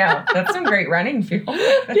 I know, that's some great running fuel.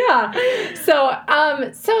 Yeah.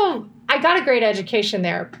 So I got a great education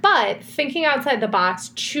there, but thinking outside the box,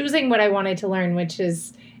 choosing what I wanted to learn, which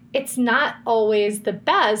is, it's not always the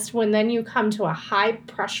best when then you come to a high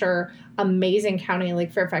pressure, amazing county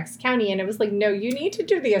like Fairfax County, and it was like, no, you need to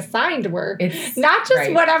do the assigned work. It's not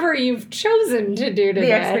just whatever you've chosen to do today.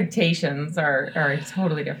 The expectations are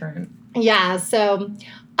totally different. Yeah, so...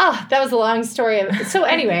 Oh, that was a long story. So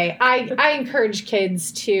anyway, I encourage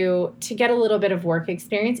kids to get a little bit of work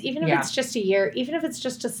experience, even if it's just a year, even if it's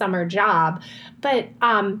just a summer job. But,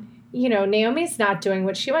 Naomi's not doing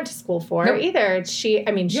what she went to school for either. She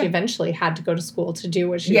eventually had to go to school to do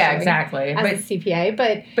what she's doing exactly. as a CPA.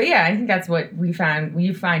 But yeah, I think that's what we found.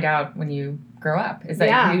 You find out when you grow up is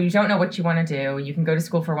that you don't know what you want to do. You can go to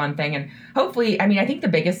school for one thing, and hopefully, I think the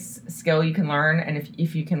biggest skill you can learn, and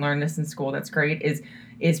if you can learn this in school, that's great,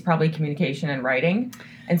 is probably communication and writing.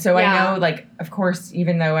 And so I know, like, of course,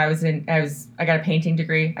 even though I got a painting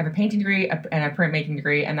degree, I have a painting degree and a printmaking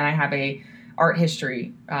degree, and then I have a art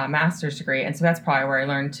history master's degree. And so that's probably where I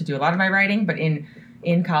learned to do a lot of my writing. But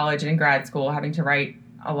in college and in grad school, having to write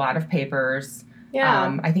a lot of papers,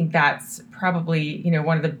 I think that's probably,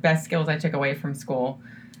 one of the best skills I took away from school.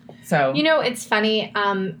 So it's funny.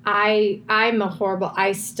 I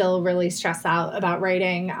still really stress out about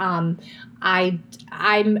writing. I'm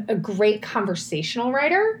a great conversational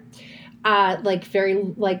writer, like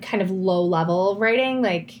very like kind of low level writing,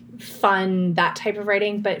 like fun, that type of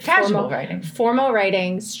writing, but formal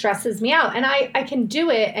writing stresses me out, and I can do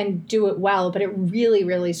it and do it well, but it really,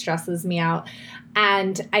 really stresses me out.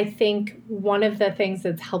 And I think one of the things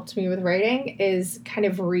that's helped me with writing is kind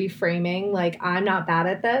of reframing, like, I'm not bad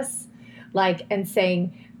at this, like, and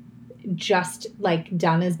saying just like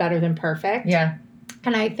done is better than perfect. Yeah.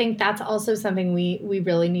 And I think that's also something we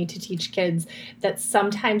really need to teach kids, that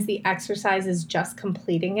sometimes the exercise is just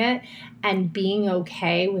completing it and being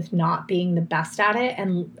okay with not being the best at it,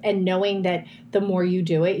 and knowing that the more you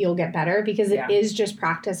do it, you'll get better, because it is just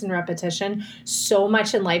practice and repetition. So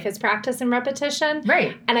much in life is practice and repetition.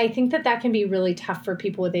 Right. And I think that can be really tough for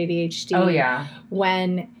people with ADHD. Oh, yeah.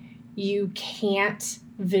 When you can't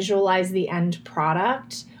visualize the end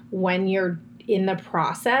product when you're in the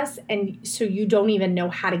process, and so you don't even know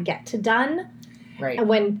how to get to done. Right.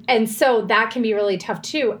 And so that can be really tough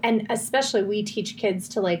too. And especially we teach kids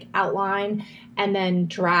to like outline and then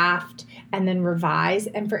draft and then revise.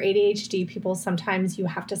 And for ADHD people, sometimes you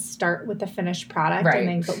have to start with the finished product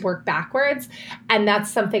and then work backwards. And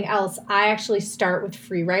that's something else. I actually start with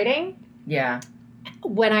free writing. Yeah.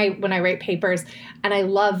 When I write papers, and I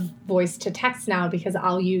love voice to text now because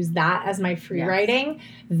I'll use that as my free writing.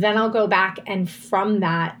 Then I'll go back and from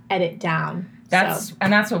that edit down.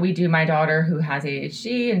 And that's what we do. My daughter, who has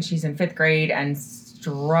ADHD, and she's in 5th grade and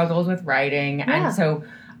struggles with writing, and so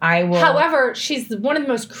I will. However, she's one of the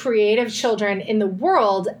most creative children in the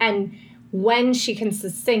world, and when she can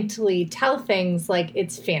succinctly tell things, like,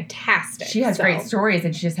 it's fantastic. She has great stories,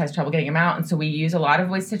 and she just has trouble getting them out. And so we use a lot of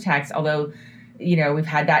voice to text, although, you know, we've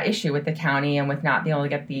had that issue with the county and with not being able to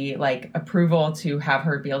get the, like, approval to have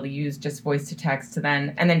her be able to use just voice to text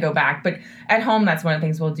and then go back. But at home, that's one of the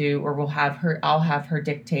things we'll do, or I'll have her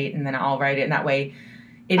dictate, and then I'll write it. And that way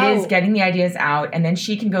it is getting the ideas out, and then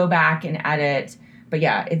she can go back and edit. But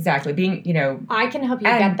yeah, exactly. Being, you know, I can help you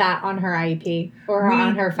get that on her IEP or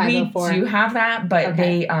on her 504. We do have that, but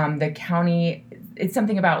they, the county, it's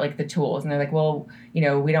something about, like, the tools, and they're like, well, you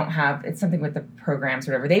know, we don't have, it's something with the programs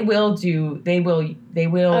or whatever. They will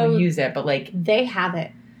use it, but, like, they have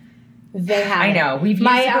it. They have I know. We've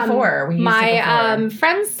used it before. My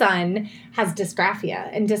friend's son has dysgraphia,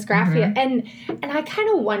 and I kind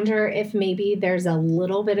of wonder if maybe there's a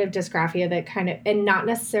little bit of dysgraphia that kind of, and not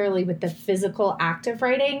necessarily with the physical act of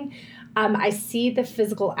writing. I see the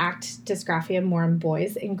physical act dysgraphia more in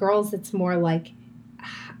boys. In girls, it's more like,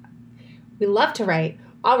 we love to write.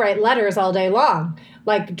 I'll write letters all day long,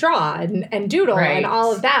 like draw and doodle and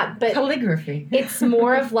all of that. But calligraphy. It's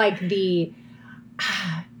more of like the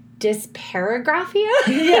dysparagraphia.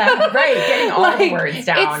 Yeah, right. Getting all the words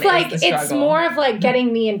down. It's like, it's more of like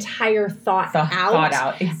getting the entire thought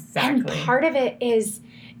out. Exactly. And part of it is,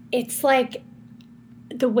 it's like,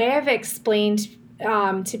 the way I've explained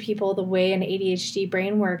to people the way an ADHD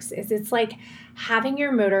brain works is, it's like having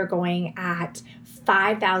your motor going at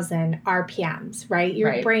 5,000 RPMs, right?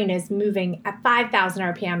 Your brain is moving at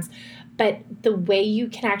 5,000 RPMs. But the way you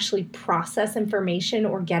can actually process information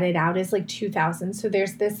or get it out is like 2,000. So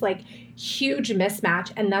there's this like huge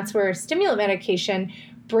mismatch. And that's where stimulant medication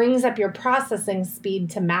brings up your processing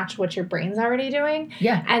speed to match what your brain's already doing.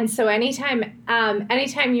 Yeah. And so anytime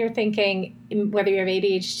you're thinking, whether you have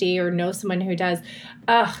ADHD or know someone who does,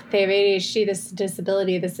 they have ADHD, this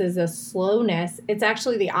disability, this is a slowness, it's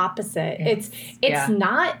actually the opposite. It's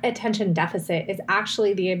not attention deficit. It's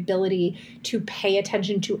actually the ability to pay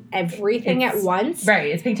attention to everything at once. Right.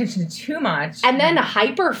 It's paying attention to too much. And then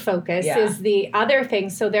hyper focus is the other thing.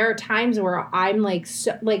 So there are times where I'm like,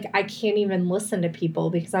 I can't even listen to people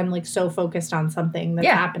because I'm like so focused on something that's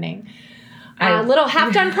happening. Little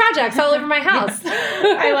half-done projects all over my house.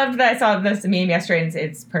 I loved that. I saw this meme yesterday, and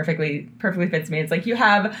it's perfectly fits me. It's like, you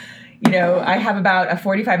have, you know, I have about a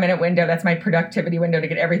 45-minute window. That's my productivity window to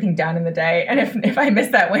get everything done in the day. And if I miss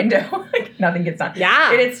that window, like, nothing gets done.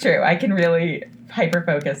 Yeah. And it's true. I can really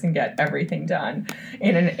hyper-focus and get everything done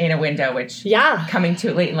in a window, which coming to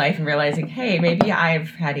it late in life and realizing, hey, maybe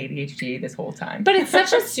I've had ADHD this whole time. But it's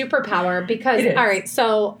such a superpower because, all right,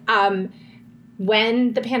 so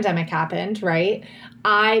when the pandemic happened, right,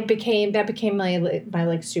 that became my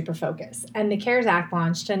like super focus. And the CARES Act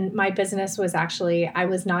launched, and my business was actually, I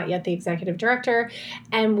was not yet the executive director,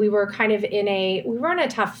 and we were kind of in a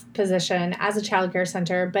tough position as a child care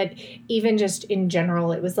center, but even just in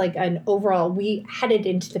general, it was like an overall, we headed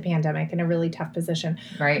into the pandemic in a really tough position.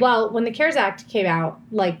 Right. Well, when the CARES Act came out,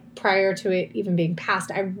 like prior to it even being passed,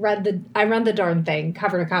 I read the darn thing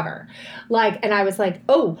cover to cover. Like, and I was like,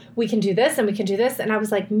 oh, we can do this and we can do this. And I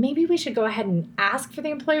was like, maybe we should go ahead and ask for the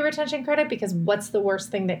employee retention credit, because what's the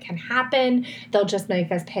worst thing that can happen? They'll just make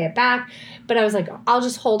us pay it back. But I was like, I'll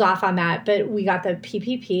just hold off on that. But we got the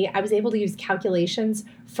PPP. I was able to use calculations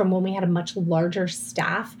from when we had a much larger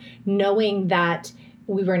staff, knowing that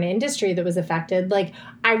we were an industry that was affected. Like,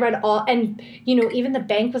 I read all, and, you know, even the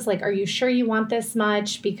bank was like, are you sure you want this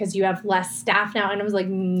much because you have less staff now? And I was like,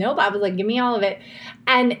 nope. I was like, give me all of it.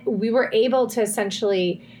 And we were able to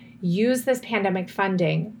essentially use this pandemic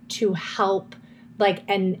funding to help, like,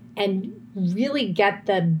 and really get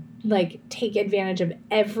take advantage of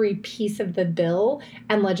every piece of the bill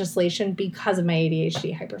and legislation because of my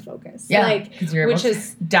ADHD hyperfocus. Yeah, because you're able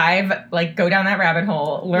to go down that rabbit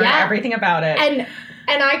hole, learn everything about it.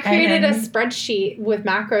 And I created a spreadsheet with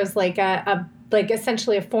macros, like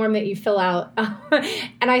essentially a form that you fill out.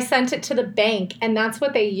 And I sent it to the bank, and that's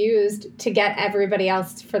what they used to get everybody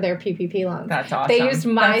else for their PPP loans. That's awesome. They used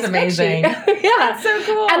my That's amazing. spreadsheet. That's so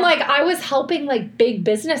cool. And I was helping big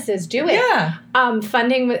businesses do it. Yeah.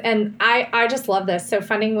 Funding, and I just love this. So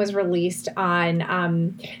funding was released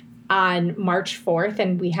on March 4th,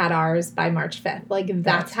 and we had ours by March 5th.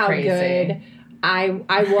 That's how crazy. Good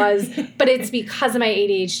I was, but it's because of my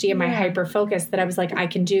ADHD and my hyper focus that I was like, I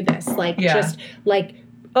can do this. Give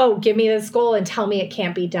me this goal and tell me it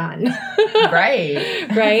can't be done. Right.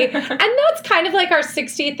 Right. And that's kind of like our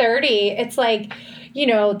 60-30. It's like, you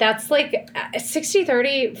know, that's like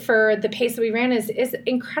 60-30 for the pace that we ran is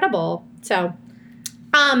incredible. So,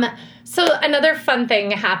 So another fun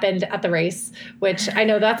thing happened at the race, which I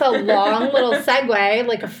know that's a long little segue,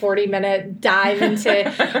 like a 40-minute dive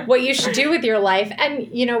into what you should do with your life. And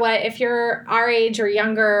you know what? If you're our age or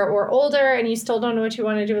younger or older and you still don't know what you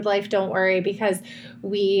want to do with life, don't worry, because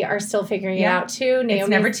we are still figuring it out too. It's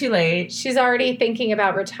never too late. She's already thinking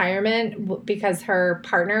about retirement because her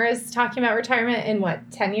partner is talking about retirement in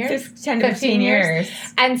 10 years? 10 to 15 years.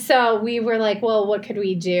 And so we were like, well, what could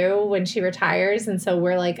we do when she retires? And so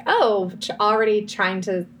we're like, already trying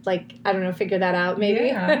to, like, I don't know, figure that out maybe.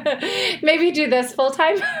 Yeah. Maybe do this full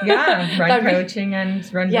time. Yeah, run coaching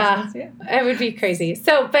and run business. Yeah, it would be crazy.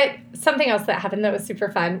 So, but something else that happened that was super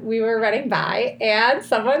fun. We were running by and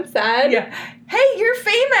someone said, hey, you're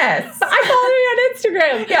famous. I followed you on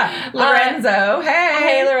Instagram. Yeah. Lorenzo.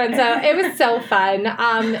 Hey, Lorenzo. It was so fun.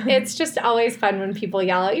 It's just always fun when people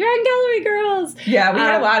yell out, you're on Gallery Girls. Yeah, we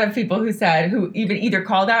had a lot of people who either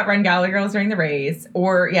called out Run Gallery Girls during the race,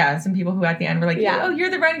 or some people who at the end were like, oh, you're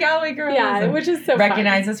the Run Gallery Girls. Yeah, which is so fun.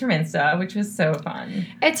 Recognize us from Insta, which was so fun.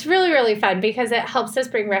 It's really, really fun because it helps us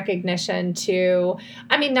bring recognition to,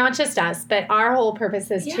 not just us, but our whole purpose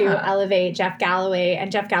is to elevate Jeff Galloway and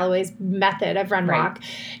Jeff Galloway's method of Run Walk,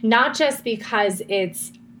 not just because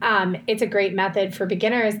it's a great method for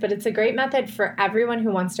beginners, but it's a great method for everyone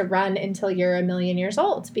who wants to run until you're 1,000,000 years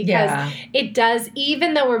old, because it does,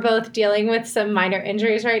 even though we're both dealing with some minor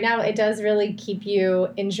injuries right now, it does really keep you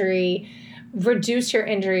reduce your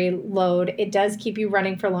injury load. It does keep you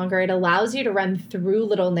running for longer. It allows you to run through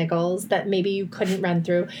little niggles that maybe you couldn't run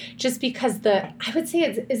through just because I would say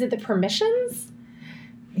is it the permissions?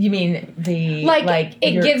 You mean the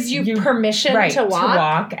it gives you permission to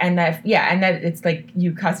walk, and that it's like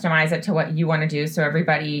you customize it to what you want to do. So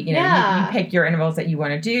everybody, you pick your intervals that you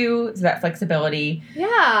want to do. So that flexibility. Yeah,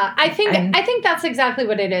 I think that's exactly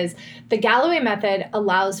what it is. The Galloway method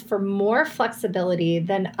allows for more flexibility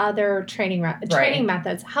than other training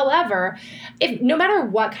methods. However, no matter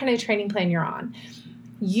what kind of training plan you're on,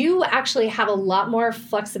 you actually have a lot more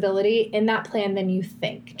flexibility in that plan than you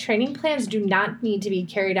think. Training plans do not need to be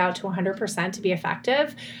carried out to 100% to be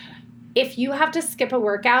effective. If you have to skip a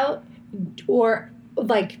workout or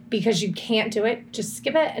because you can't do it, just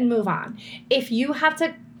skip it and move on. If you have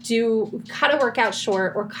to cut a workout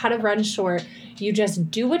short or cut a run short, you just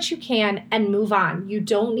do what you can and move on. You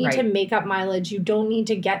don't need to make up mileage. You don't need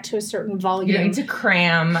to get to a certain volume. You don't need to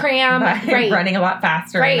cram by running a lot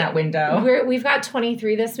faster in that window. We've got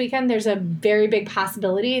 23 this weekend. There's a very big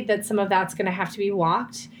possibility that some of that's going to have to be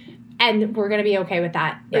walked. And we're going to be okay with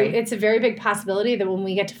that. Right. It's a very big possibility that when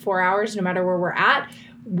we get to 4 hours, no matter where we're at,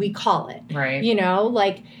 we call it. Right.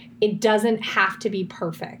 It doesn't have to be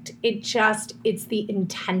perfect. It's the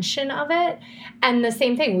intention of it. And the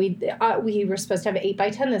same thing, we were supposed to have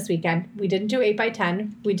 8x10 this weekend. We didn't do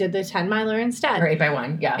 8x10. We did the 10-miler instead. Or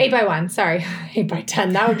 8x1, yeah. 8x1, sorry.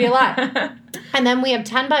 8x10, that would be a lot. And then we have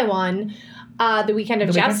 10x1 the weekend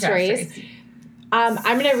of Jeff's race.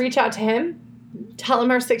 I'm going to reach out to him, tell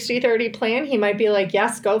him our 60-30 plan. He might be like,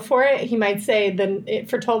 yes, go for it. He might say, then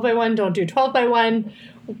for 12x1, don't do 12x1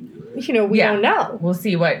 we don't know. We'll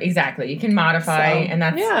see what exactly you can modify, and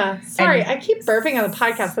that's Sorry, I keep burping on the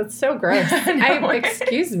podcast. That's so gross.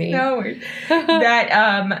 Excuse me. No worries. That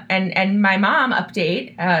and my mom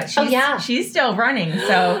update. She's still running.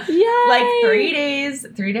 So like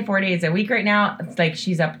 3 to 4 days a week right now. It's like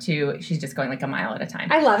she's just going like a mile at a time.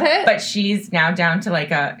 I love it. But she's now down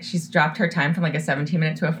to she's dropped her time from like a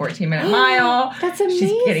 17-minute to a 14-minute mile. That's amazing.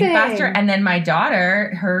 She's getting faster. And then my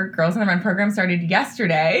daughter, her Girls on the Run program started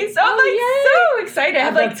yesterday. So I'm so excited. I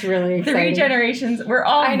have that's really exciting. 3 generations. We're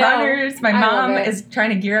all runners. My mom is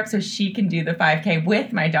trying to gear up so she can do the 5K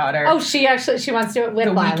with my daughter. Oh, she wants to do it with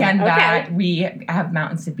the Lila. Weekend that we have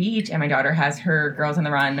mountains to beach, and my daughter has her Girls on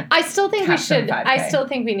the Run. I still think we should. 5K. I still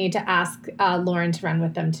think we need to ask Lauren to run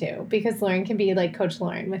with them too, because Lauren can be like Coach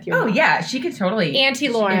Lauren with your. Oh mom. Yeah, she could totally. Auntie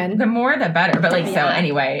Lauren. The more the better. But so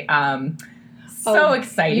anyway, so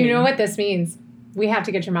exciting. You know what this means? We have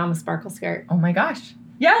to get your mom a sparkle skirt. Oh my gosh.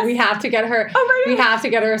 Yes. We have to get her. Oh my God. We have to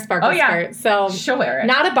get her a sparkle skirt. So she'll wear it.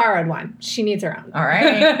 Not a borrowed one. She needs her own. All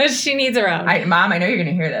right. She needs her own. Mom, I know you're going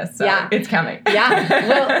to hear this. So it's coming.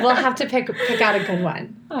 Yeah. We'll have to pick out a good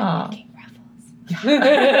one. Oh.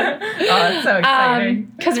 It's so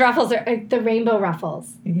exciting. Because ruffles are the rainbow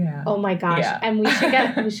ruffles. Yeah. Oh my gosh. Yeah. And we should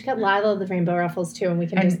get Lila the rainbow ruffles too, and we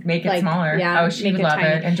can just make it smaller. Yeah. Oh, she would love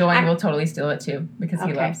it, and Joanne will totally steal it too because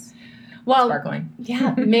he loves. Sparkling.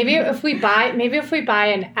 Yeah, maybe if we buy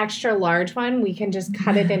an extra large one, we can just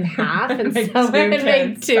cut it in half and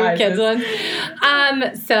make two kids ones.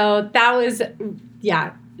 So that was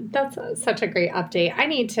That's such a great update. I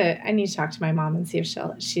need to talk to my mom and see if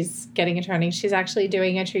she's getting into running. She's actually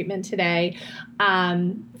doing a treatment today.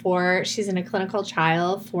 She's in a clinical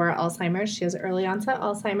trial for Alzheimer's. She has early onset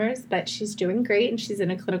Alzheimer's, but she's doing great, and she's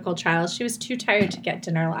in a clinical trial. She was too tired to get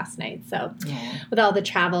dinner last night, so with all the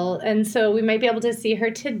travel, and so we might be able to see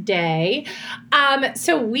her today.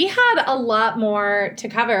 So we had a lot more to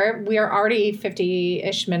cover. We are already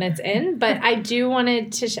 50-ish minutes in, but I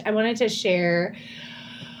wanted to share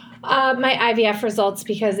my IVF results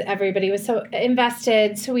because everybody was so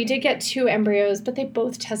invested. So we did get 2 embryos, but they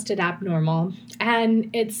both tested abnormal.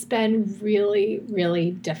 And it's been really,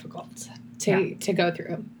 really difficult to go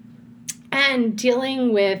through. And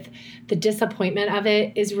dealing with the disappointment of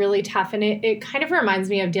it is really tough. And it kind of reminds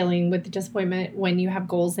me of dealing with the disappointment when you have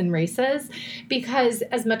goals in races. Because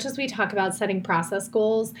as much as we talk about setting process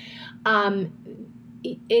goals,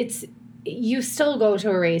 you still go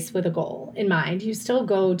to a race with a goal in mind. You still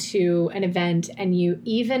go to an event, and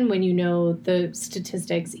even when you know the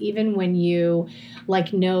statistics, even when you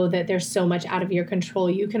know that there's so much out of your control,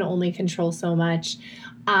 you can only control so much.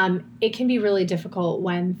 It can be really difficult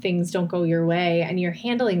when things don't go your way and you're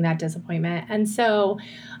handling that disappointment. And so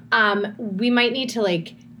we might need to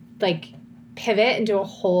pivot and do a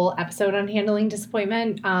whole episode on handling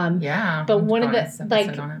disappointment. But one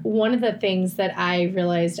of the things that I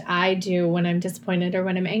realized I do when I'm disappointed or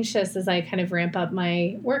when I'm anxious is I kind of ramp up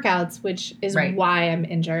my workouts, which is why I'm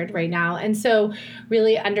injured right now. And so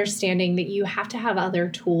really understanding that you have to have other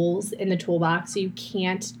tools in the toolbox. So you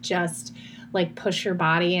can't just push your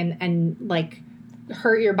body and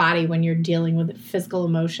hurt your body when you're dealing with physical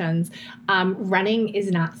emotions. Running is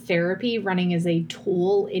not therapy. Running is a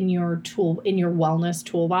tool in your wellness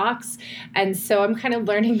toolbox. And so I'm kind of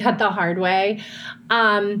learning that the hard way.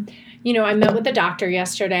 I met with the doctor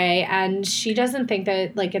yesterday, and she doesn't think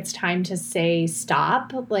that it's time to say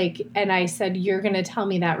stop. And I said, you're going to tell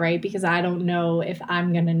me that, right? Because I don't know if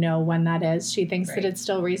I'm going to know when that is. She thinks that it's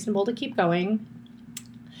still reasonable to keep going.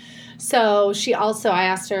 So I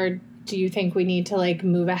asked her, do you think we need to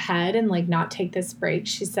move ahead and not take this break?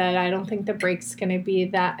 She said, I don't think the break's going to be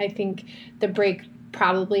that. I think the break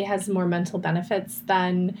probably has more mental benefits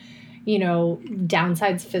than,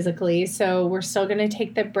 downsides physically. So we're still going to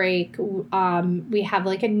take the break. We have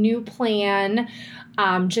a new plan,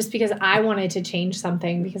 just because I wanted to change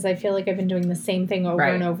something because I feel like I've been doing the same thing over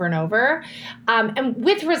and over and over. And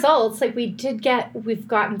with results, we've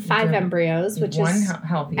gotten 5 embryos, which one is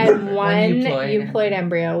healthy and one euploid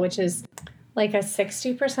embryo, which is a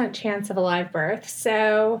 60% chance of a live birth.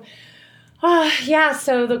 So,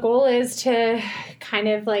 so the goal is to kind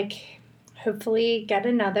of hopefully get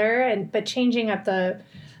another, but changing up the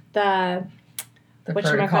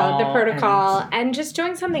protocol and just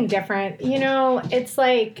doing something different. It's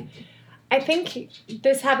I think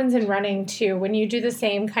this happens in running too. When you do the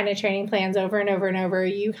same kind of training plans over and over and over,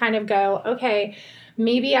 you kind of go, okay,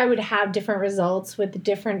 maybe I would have different results with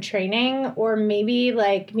different training, or maybe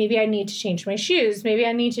I need to change my shoes. Maybe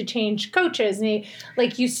I need to change coaches.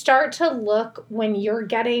 You start to look when you're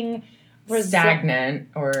getting stagnant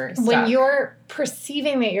or stuck. When you're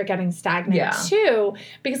perceiving that you're getting stagnant too,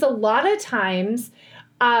 because a lot of times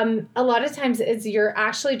is you're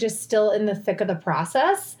actually just still in the thick of the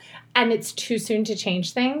process and it's too soon to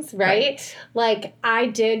change things, right? I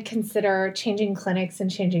did consider changing clinics and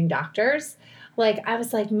changing doctors. I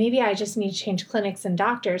was maybe I just need to change clinics and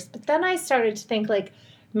doctors. But then I started to think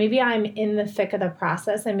maybe I'm in the thick of the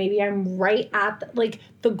process and maybe I'm right at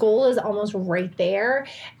the goal is almost right there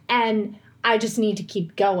and I just need to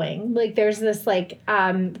keep going. There's this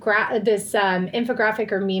infographic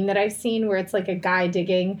or meme that I've seen where it's a guy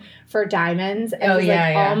digging for diamonds and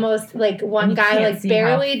almost one guy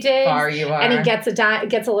barely digs and he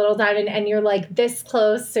gets a little diamond and you're this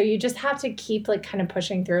close. So you just have to keep kind of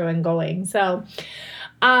pushing through and going. So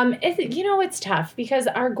it's tough because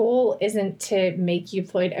our goal isn't to make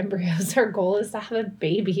euploid embryos. Our goal is to have a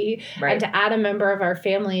baby and to add a member of our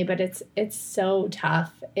family. But it's so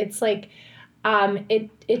tough. It's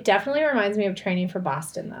it definitely reminds me of training for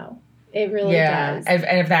Boston, though. It really does.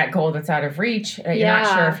 And if that goal that's out of reach, you're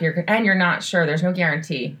not sure if you're not sure. There's no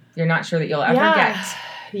guarantee. You're not sure that you'll ever get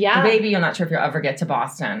the baby. You're not sure if you'll ever get to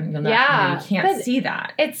Boston. You can't see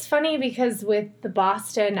that. It's funny because with the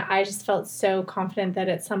Boston, I just felt so confident that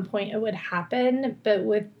at some point it would happen. But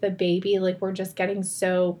with the baby, we're just getting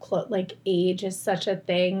so close. Age is such a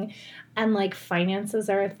thing, and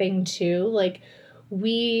finances are a thing too.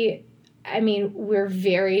 I mean, we're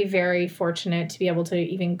very, very fortunate to be able to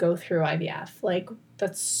even go through IVF. Like,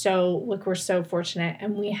 we're so fortunate.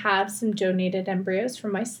 And we have some donated embryos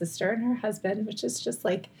from my sister and her husband, which is just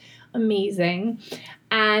like amazing.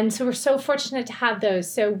 And so we're so fortunate to have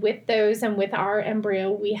those. So with those and with our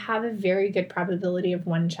embryo, we have a very good probability of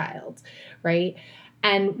one child, right?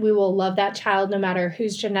 And we will love that child no matter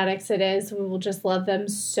whose genetics it is. We will just love them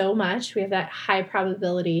so much. We have that high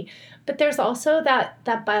probability. But there's also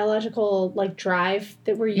that biological like drive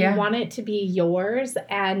that where you want it to be yours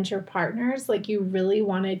and your partner's. Like you really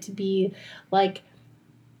want it to be like,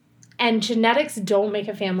 and genetics don't make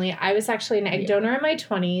a family. I was actually an egg donor in my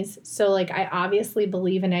 20s. So like I obviously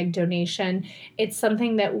believe in egg donation. It's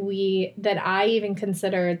something that I even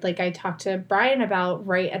considered, like I talked to Brian about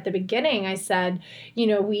right at the beginning. I said, you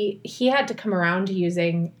know, he had to come around to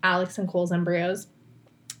using Alex and Cole's embryos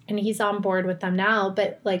and he's on board with them now.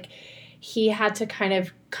 But like he had to kind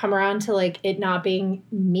of come around to like it not being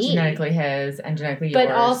me. Genetically his and genetically yours.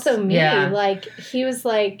 But also me. Yeah. Like he was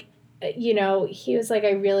like, you know, he was like,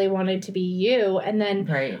 I really wanted to be you. And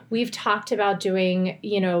then we've talked about doing,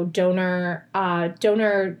 you know, donor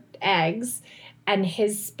eggs and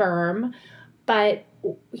his sperm. But,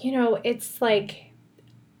 you know, it's like,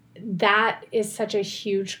 that is such a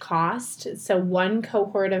huge cost. So one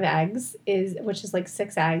cohort of eggs which is like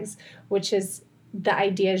 6 eggs, which is, the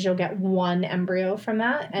idea is you'll get 1 embryo from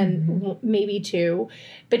that and maybe 2,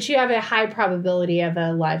 but you have a high probability of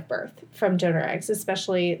a live birth from donor eggs,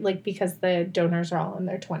 especially like because the donors are all in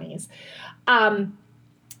their 20s.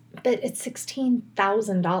 But it's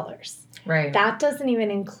 $16,000. Right. That doesn't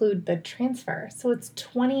even include the transfer. So it's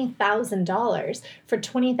 $20,000. For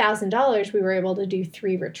 $20,000, we were able to do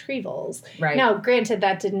 3 retrievals. Right. Now, granted,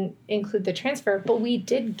 that didn't include the transfer, but we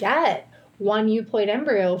did get 1 euploid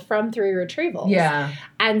embryo from 3 retrievals. Yeah.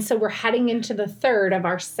 And so we're heading into the 3rd of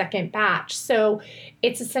our second batch. So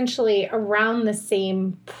it's essentially around the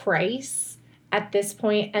same price at this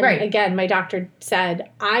point. And again, my doctor said,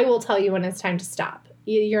 I will tell you when it's time to stop.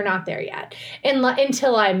 You're not there yet.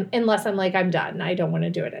 Unless I'm like, I'm done. I don't want to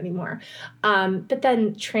do it anymore. But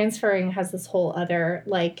then transferring has this whole other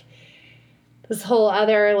thing,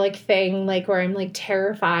 like where I'm like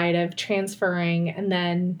terrified of transferring and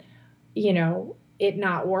then, you know, it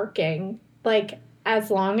not working. Like,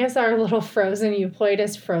 as long as our little frozen euploid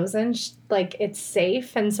is frozen, like, it's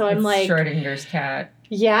safe. And so I'm like... Schrodinger's cat.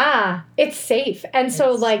 Yeah, it's safe. And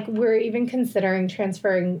so, like, we're even considering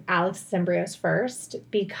transferring Alex's embryos first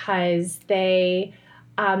because they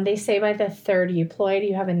say by the 3rd euploid,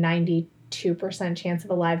 you have a 92% chance of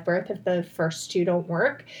a live birth if the first 2 don't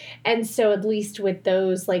work. And so at least with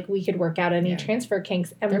those, like, we could work out any transfer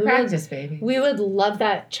kinks. And they're practice babies. We would love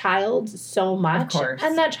that child so much. Of course.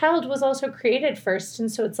 And that child was also created first.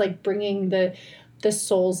 And so it's like bringing the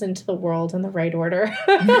souls into the world in the right order.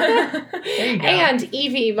 There you go. And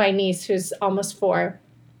Evie, my niece, who's almost 4,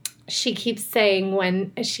 she keeps asking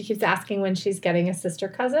when she's getting a sister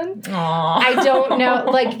cousin. Aww. I don't know,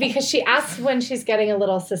 like, because she asked when she's getting a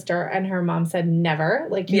little sister, and her mom said never.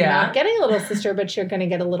 Like, you're not getting a little sister, but you're going to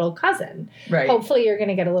get a little cousin. Right. Hopefully you're going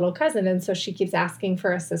to get a little cousin. And so she keeps asking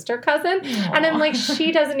for a sister cousin. Aww. And I'm like,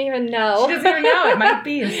 she doesn't even know. She doesn't even know. It might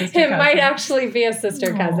be a sister cousin. It might actually be a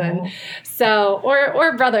sister cousin. So,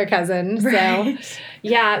 or brother cousin. Right. So,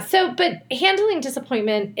 yeah. So, but handling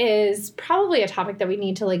disappointment is probably a topic that we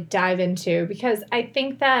need to, like, dive into because I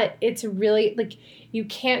think that it's really, like, you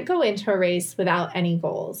can't go into a race without any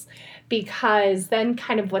goals because then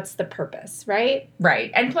kind of what's the purpose, right? Right.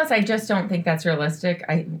 And plus, I just don't think that's realistic.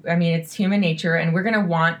 I mean, it's human nature and we're going to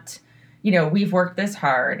want, you know, we've worked this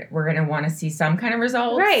hard. We're going to want to see some kind of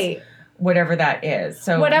results. Right. Whatever that is.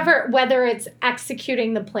 So whether it's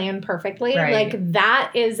executing the plan perfectly, like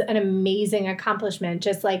that is an amazing accomplishment.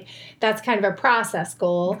 Just like that's kind of a process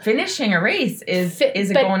goal. Finishing a race is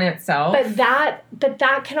a goal in itself. But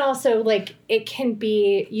that can also, like, it can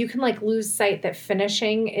be, you can like lose sight that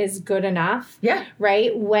finishing is good enough. Yeah.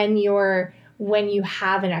 Right? When you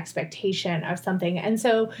have an expectation of something. And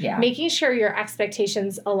so making sure your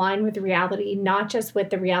expectations align with reality, not just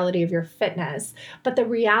with the reality of your fitness, but the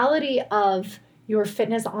reality of your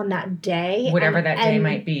fitness on that day. Whatever that day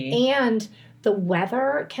might be. And the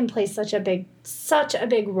weather can play such a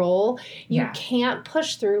big role. You can't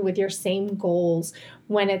push through with your same goals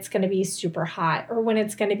when it's going to be super hot or when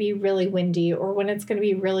it's going to be really windy or when it's going to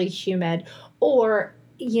be really humid or,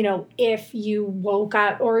 you know, if you woke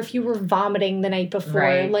up or if you were vomiting the night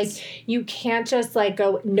before, like you can't just like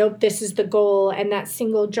go, nope, this is the goal. And that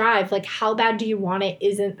single drive, like how bad do you want it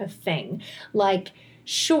isn't a thing. Like,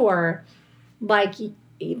 sure, like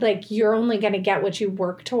you're only going to get what you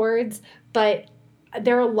work towards, but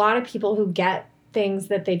there are a lot of people who get things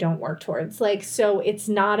that they don't work towards. Like, so it's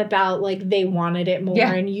not about like they wanted it more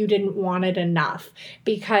and you didn't want it enough,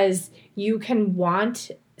 because you can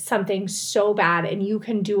want something so bad and you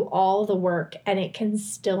can do all the work and it can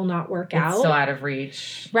still not work out. It's still out of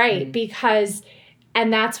reach. Right.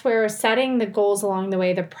 And that's where setting the goals along the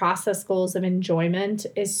way, the process goals of enjoyment,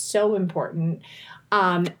 is so important.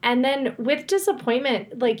 And then with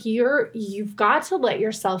disappointment, like you've got to let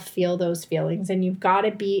yourself feel those feelings, and you've got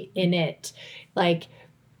to be in it. Like,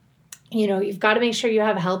 you know, you've got to make sure you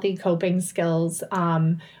have healthy coping skills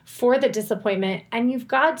for the disappointment, and you've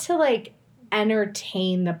got to like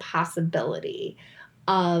entertain the possibility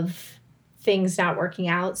of things not working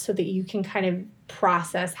out so that you can kind of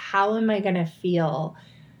process, how am I going to feel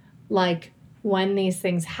like when these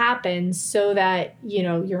things happen, so that, you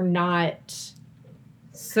know, you're not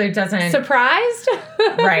surprised.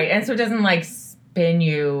 Right. And so it doesn't like spin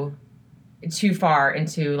you too far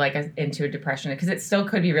into a depression, because it still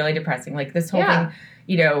could be really depressing. Like this whole thing,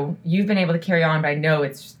 you know, you've been able to carry on, but I know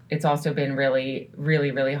it's also been really,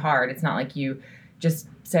 really, really hard. It's not like you just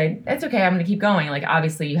say, it's okay, I'm going to keep going. Like,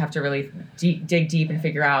 obviously you have to really dig deep and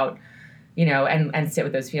figure out, you know, and sit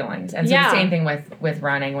with those feelings. And so the same thing with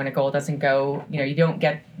running. When a goal doesn't go, you know, you don't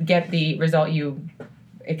get the result you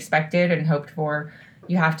expected and hoped for,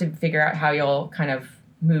 you have to figure out how you'll kind of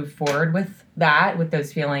move forward with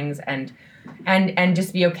those feelings, and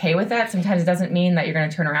just be okay with that. Sometimes it doesn't mean that you're going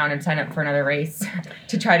to turn around and sign up for another race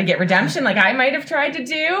to try to get redemption, like I might have tried to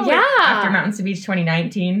do after Mountains to Beach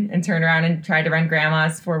 2019, and turned around and tried to run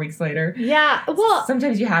Grandma's 4 weeks later. Yeah, well,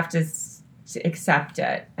 sometimes you have to accept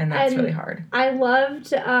it, and that's really hard. I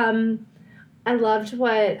loved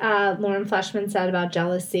what Lauren Fleshman said about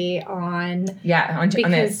jealousy on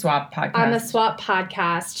the SWAP podcast. On the SWAP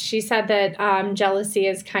podcast, she said that jealousy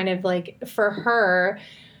is kind of like, for her,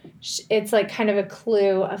 it's like kind of a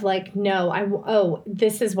clue of like, no,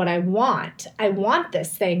 this is what I want. I want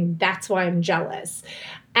this thing. That's why I'm jealous.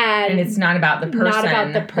 And it's not about the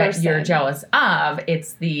person that you're jealous of.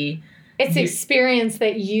 It's the experience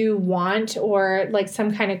that you want, or like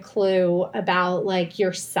some kind of clue about like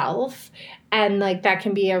yourself. And like that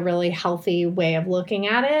can be a really healthy way of looking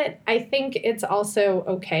at it. I think it's also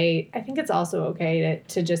okay.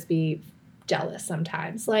 To just be jealous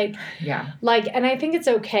sometimes. Like, and I think it's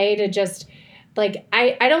okay to just like,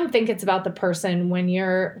 I don't think it's about the person when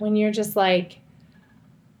you're just like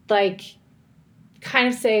kind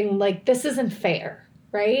of saying like, this isn't fair,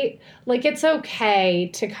 right? Like, it's okay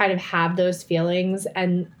to kind of have those feelings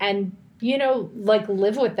and you know, like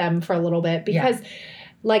live with them for a little bit, because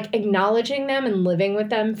like acknowledging them and living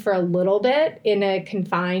with them for a little bit in a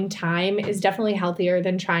confined time is definitely healthier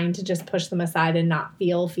than trying to just push them aside and not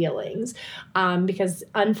feel feelings, because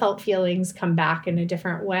unfelt feelings come back in a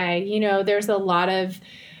different way. You know, there's a lot of,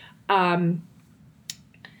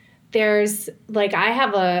 there's like, I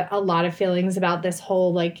have a lot of feelings about this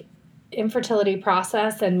whole like infertility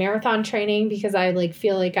process and marathon training, because I like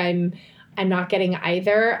feel like I'm not getting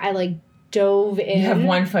either. I like dove in. You have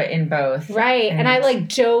one foot in both. Right. And I like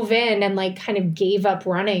dove in and like kind of gave up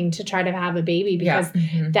running to try to have a baby, because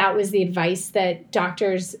that was the advice that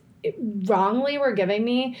doctors wrongly were giving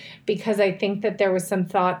me, because I think that there was some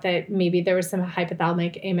thought that maybe there was some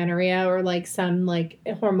hypothalamic amenorrhea or like some like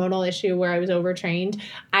hormonal issue where I was overtrained.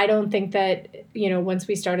 I don't think that, you know, once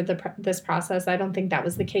we started this process, I don't think that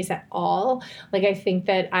was the case at all. Like, I think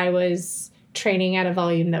that I was training at a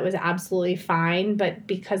volume that was absolutely fine, but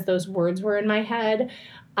because those words were in my head,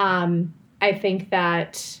 I think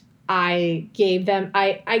that I gave them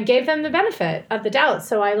the benefit of the doubt.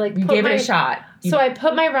 So I like gave it a shot. So I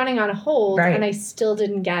put my running on hold, and I still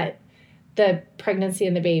didn't get the pregnancy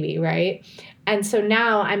and the baby, right? And so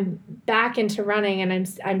now I'm back into running,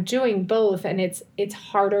 and I'm doing both, and it's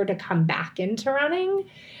harder to come back into running.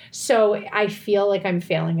 So I feel like I'm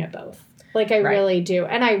failing at both. Like, I really do.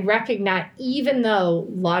 And I recognize, even though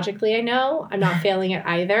logically I know I'm not failing at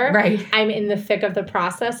either, I'm in the thick of the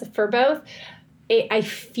process for both, I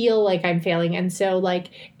feel like I'm failing. And so, like,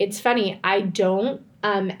 it's funny. I don't,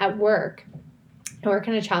 at work, I work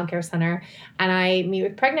in a childcare center, and I meet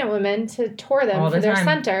with pregnant women to tour them for their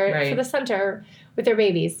center, for the center with their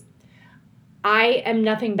babies. I am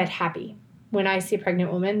nothing but happy when I see a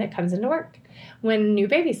pregnant woman that comes into work. When new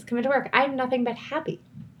babies come into work, I'm nothing but happy.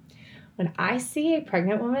 When I see a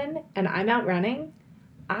pregnant woman and I'm out running,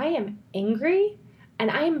 I am angry,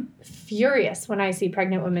 and I am furious when I see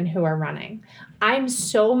pregnant women who are running. I'm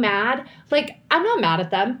so mad. Like, I'm not mad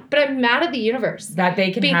at them, but I'm mad at the universe. That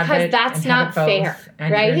they can have it, because that's not fair,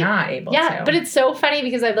 and right? You're not able to. Yeah, but it's so funny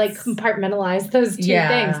because I've, like, compartmentalized those two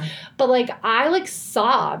things. But, like, I, like,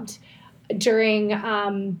 sobbed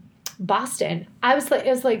during Boston. It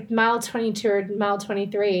was like mile 22 or mile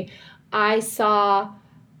 23. I saw,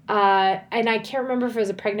 and I can't remember if it was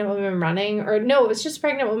a pregnant woman running or no, it was just a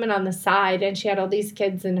pregnant woman on the side, and she had all these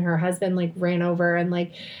kids, and her husband like ran over and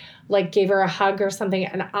like gave her a hug or something.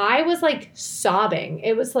 And I was like sobbing.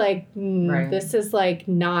 It was like, this is like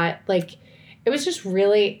not like, it was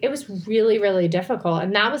really, really difficult.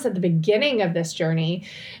 And that was at the beginning of this journey.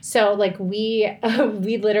 So like we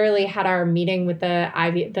literally had our meeting with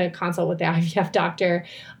the consult with the IVF doctor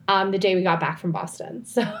the day we got back from Boston.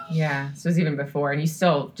 So yeah, so it was even before, and you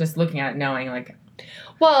still just looking at it knowing like,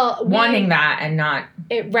 well, wanting that and not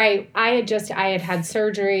it, right. I had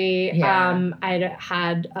surgery. Yeah. I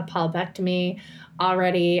had a polypectomy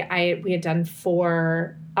already. We had done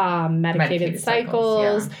 4 medicated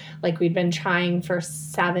cycles. Yeah. Like we'd been trying for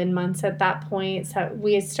 7 months at that point. So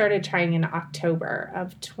we had started trying in October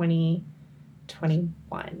of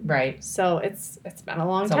 2021. Right. So it's been a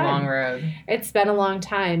long time. It's a long road. It's been a long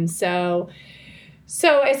time. So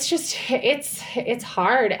it's just, it's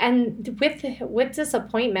hard. And with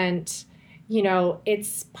disappointment, you know,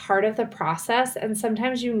 it's part of the process. And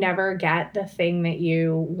sometimes you never get the thing that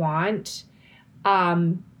you want.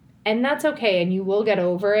 And that's okay. And you will get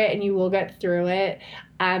over it and you will get through it.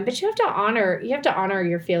 But you have to honor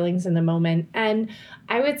your feelings in the moment. And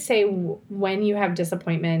I would say when you have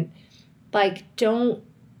disappointment, like, don't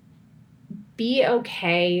be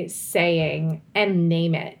okay saying and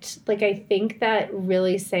name it. Like, I think that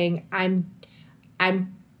really saying I'm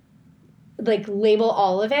like, label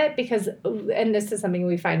all of it, because, and this is something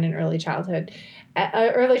we find in early childhood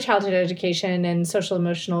education and social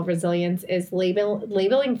emotional resilience, is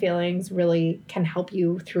labeling feelings really can help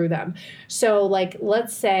you through them. So like,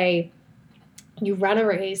 let's say you run a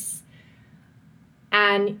race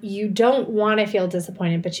and you don't want to feel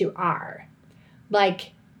disappointed, but you are.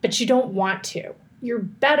 Like, but you don't want to. You're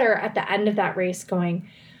better at the end of that race going,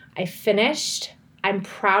 I finished, I'm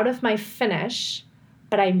proud of my finish,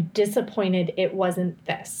 but I'm disappointed it wasn't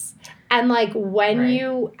this. And like, when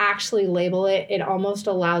you actually label it, it almost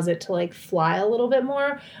allows it to like fly a little bit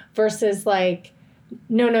more versus like,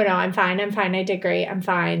 no, I'm fine, I did great, I'm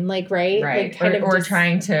fine. Like, right? Like,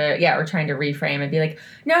 trying to reframe and be like,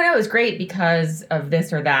 no, it was great because of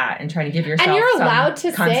this or that, and trying to give yourself, and you're allowed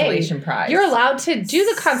to consolation prize. You're allowed to do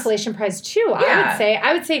the consolation prize too. Yeah.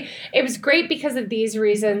 I would say it was great because of these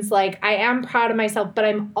reasons. Like, I am proud of myself, but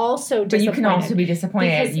I'm also disappointed. But you can also be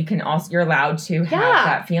disappointed. You're allowed to have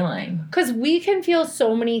that feeling. Because we can feel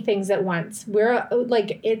so many things at once. We're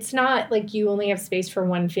like, it's not like you only have space for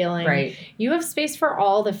one feeling. Right. You have space for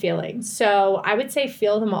all the feelings. So I would say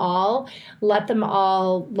feel them all, let them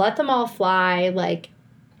all fly. Like,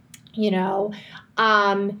 you know,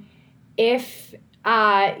 if,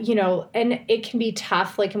 you know, and it can be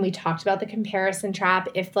tough. Like, and we talked about the comparison trap.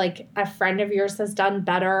 If like a friend of yours has done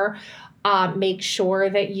better, make sure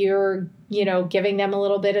that you're, you know, giving them a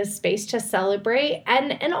little bit of space to celebrate,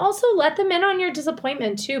 and also let them in on your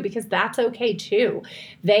disappointment too, because that's okay too.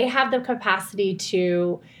 They have the capacity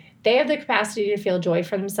to feel joy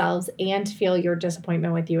for themselves and to feel your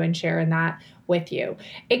disappointment with you and share in that with you.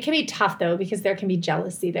 It can be tough though, because there can be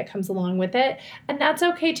jealousy that comes along with it. And that's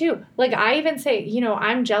okay too. Like, I even say, you know,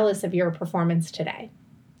 I'm jealous of your performance today.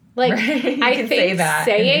 Like, I think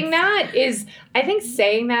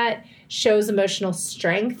saying that shows emotional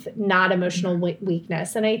strength, not emotional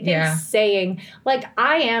weakness. And I think saying, like,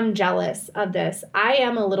 I am jealous of this. I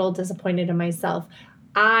am a little disappointed in myself.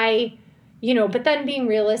 You know, but then being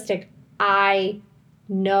realistic, I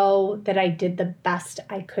know that I did the best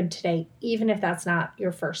I could today, even if that's not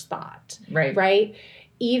your first thought. Right?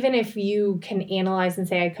 Even if you can analyze and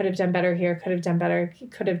say, I could have done better here, could have done better,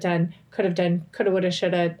 coulda, woulda,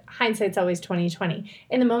 shoulda. Hindsight's always 20/20.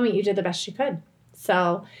 In the moment, you did the best you could.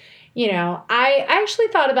 So, you know, I actually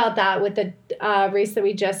thought about that with the race that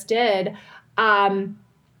we just did.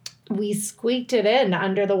 We squeaked it in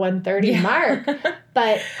under the 130 mark,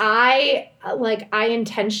 but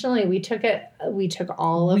we took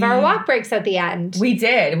all of our walk breaks at the end. We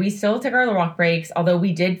did. We still took our walk breaks, although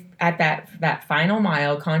we did at that final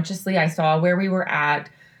mile consciously. I saw where we were at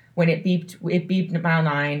when it beeped mile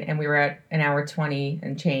 9, and we were at an hour 20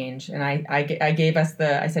 and change. And I gave us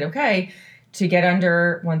I said, okay, to get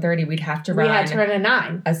under 130, we'd have to run. We had to run a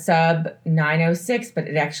 9. A sub 9:06, but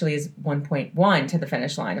it actually is 1.1 to the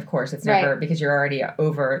finish line. Of course, it's never because you're already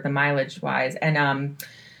over the mileage wise. And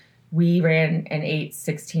we ran an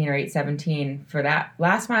 8:16 or 8:17 for that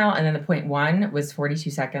last mile, and then the 0.1 was 42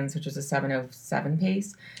 seconds, which was a 7:07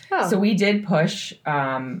 pace. Oh. So we did push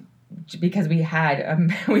because we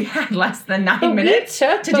had less than 9 minutes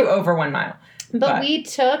to do over 1 mile. But we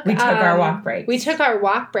took our walk breaks. We took our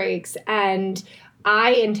walk breaks, and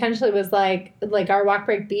I intentionally was like our walk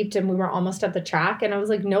break beeped and we were almost at the track, and I was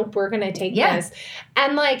like, nope, we're going to take this.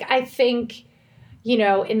 And like, I think, you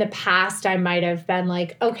know, in the past I might have been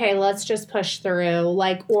like, okay, let's just push through,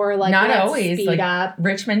 like, or like, not let's always speed like up.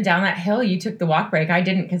 Richmond down that hill, you took the walk break. I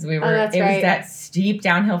didn't, because it was that steep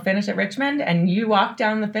downhill finish at Richmond, and you walked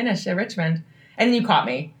down the finish at Richmond, and you caught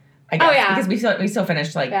me. I guess, because we still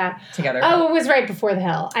finished together. Oh, it was right before the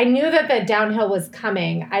hill. I knew that the downhill was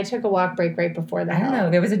coming. I took a walk break right before the hill. I don't know.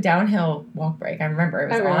 There was a downhill walk break. I remember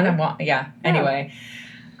it was on a walk. Yeah. Oh. Anyway.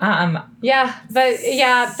 I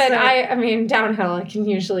mean, downhill, I can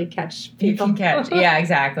usually catch people. You can catch. Yeah,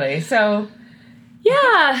 exactly. So.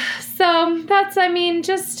 Yeah. So that's, I mean,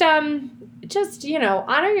 just, you know,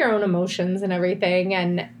 honor your own emotions and everything.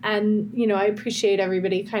 And, you know, I appreciate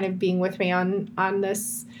everybody kind of being with me on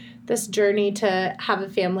this journey to have a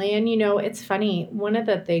family. And, you know, it's funny. One of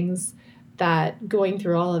the things that going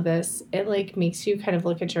through all of this, it like makes you kind of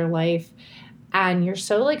look at your life, and you're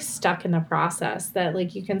so like stuck in the process that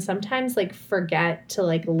like you can sometimes like forget to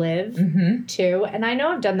like live too. And I know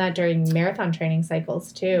I've done that during marathon training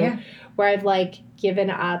cycles too, where I've like given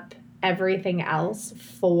up everything else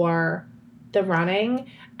for the running,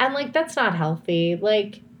 and like that's not healthy.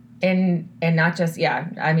 Like, and not just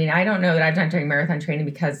I mean, I don't know that I've done during marathon training,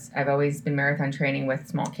 because I've always been marathon training with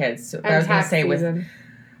small kids. So I was going to say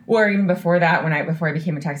or even before that, before I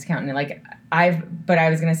became a tax accountant, like but I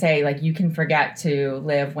was going to say, like, you can forget to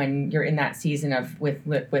live when you're in that season with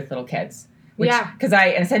little kids. Because I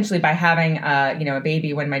essentially, by having a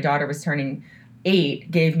baby when my daughter was turning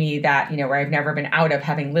 8, gave me that, you know, where I've never been out of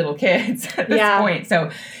having little kids at this point.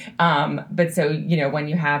 So, you know, when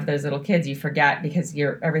you have those little kids, you forget, because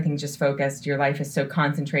everything's just focused. Your life is so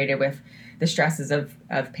concentrated with the stresses of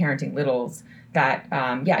parenting littles that,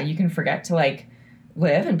 you can forget to like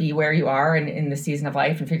live and be where you are in the season of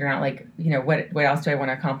life, and figuring out like, you know, what else do I want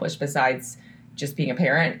to accomplish besides just being a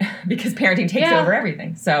parent, because parenting takes over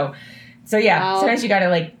everything. So sometimes you got to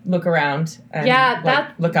like look around and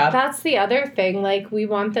look up. That's the other thing. Like, we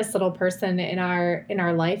want this little person in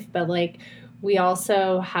our life, but like, we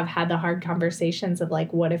also have had the hard conversations of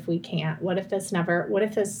like, what if we can't? What if this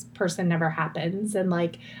person never happens? And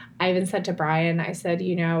like, I even said to Brian, I said,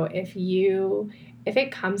 you know, if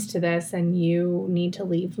it comes to this and you need to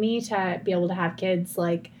leave me to be able to have kids,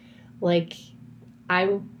 I would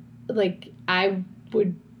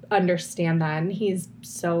understand that. And he's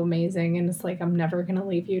so amazing, and it's like, I'm never gonna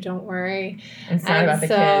leave you, don't worry. It's not about the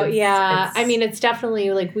kids. I mean, it's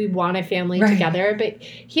definitely like, we want a family together, but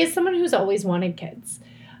he is someone who's always wanted kids.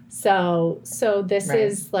 So this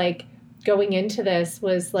is like, going into this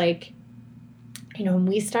was like, you know,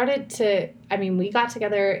 we got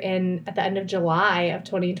together at the end of July of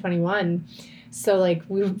 2021. So like,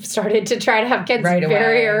 we started to try to have kids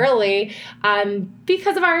very early,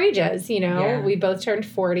 because of our ages, you know. We both turned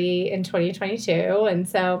 40 in 2022. And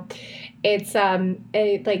so it's,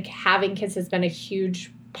 like, having kids has been a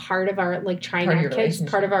huge part of our, like, trying to have kids,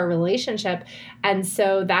 part of our relationship. And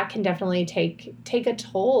so that can definitely take a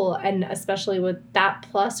toll. And especially with that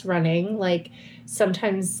plus running, like,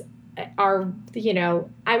 sometimes our, you know,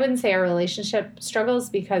 I wouldn't say our relationship struggles,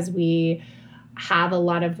 because we have a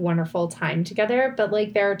lot of wonderful time together, but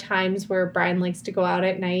like, there are times where Brian likes to go out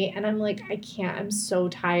at night and I'm like, I can't, I'm so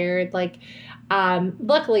tired. Like,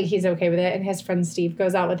 luckily he's okay with it, and his friend Steve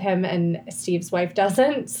goes out with him, and Steve's wife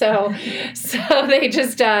doesn't. So they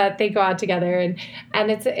just, they go out together, and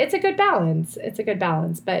it's a good balance. It's a good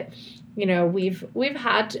balance. But, you know, we've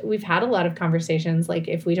had a lot of conversations, like,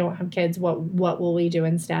 if we don't have kids, what will we do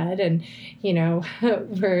instead? And, you know,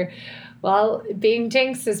 being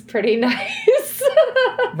Jinx is pretty nice.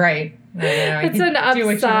 Right. It's an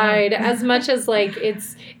upside, as much as like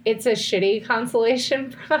it's a shitty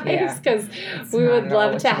consolation prize, because we would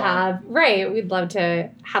love to have we'd love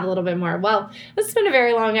to have a little bit more. Well, this has been a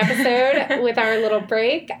very long episode with our little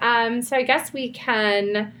break. So I guess we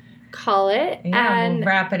can call it. And we'll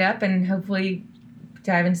wrap it up, and hopefully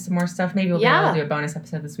dive into some more stuff. Maybe we'll be able to do a bonus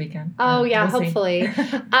episode this weekend. Oh, yeah, hopefully.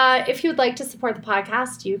 If you'd like to support the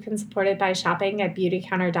podcast, you can support it by shopping at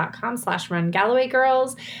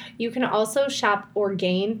beautycounter.com/rungallowaygirls. You can also shop or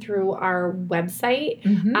gain through our website.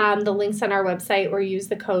 The link's on our website, or use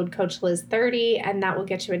the code CoachLiz30, and that will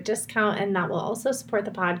get you a discount, and that will also support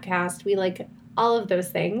the podcast. We like all of those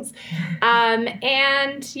things. Please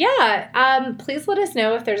let us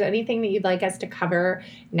know if there's anything that you'd like us to cover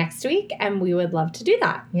next week, and we would love to do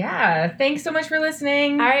that. Yeah. Thanks so much for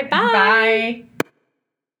listening. All right. Bye. Bye.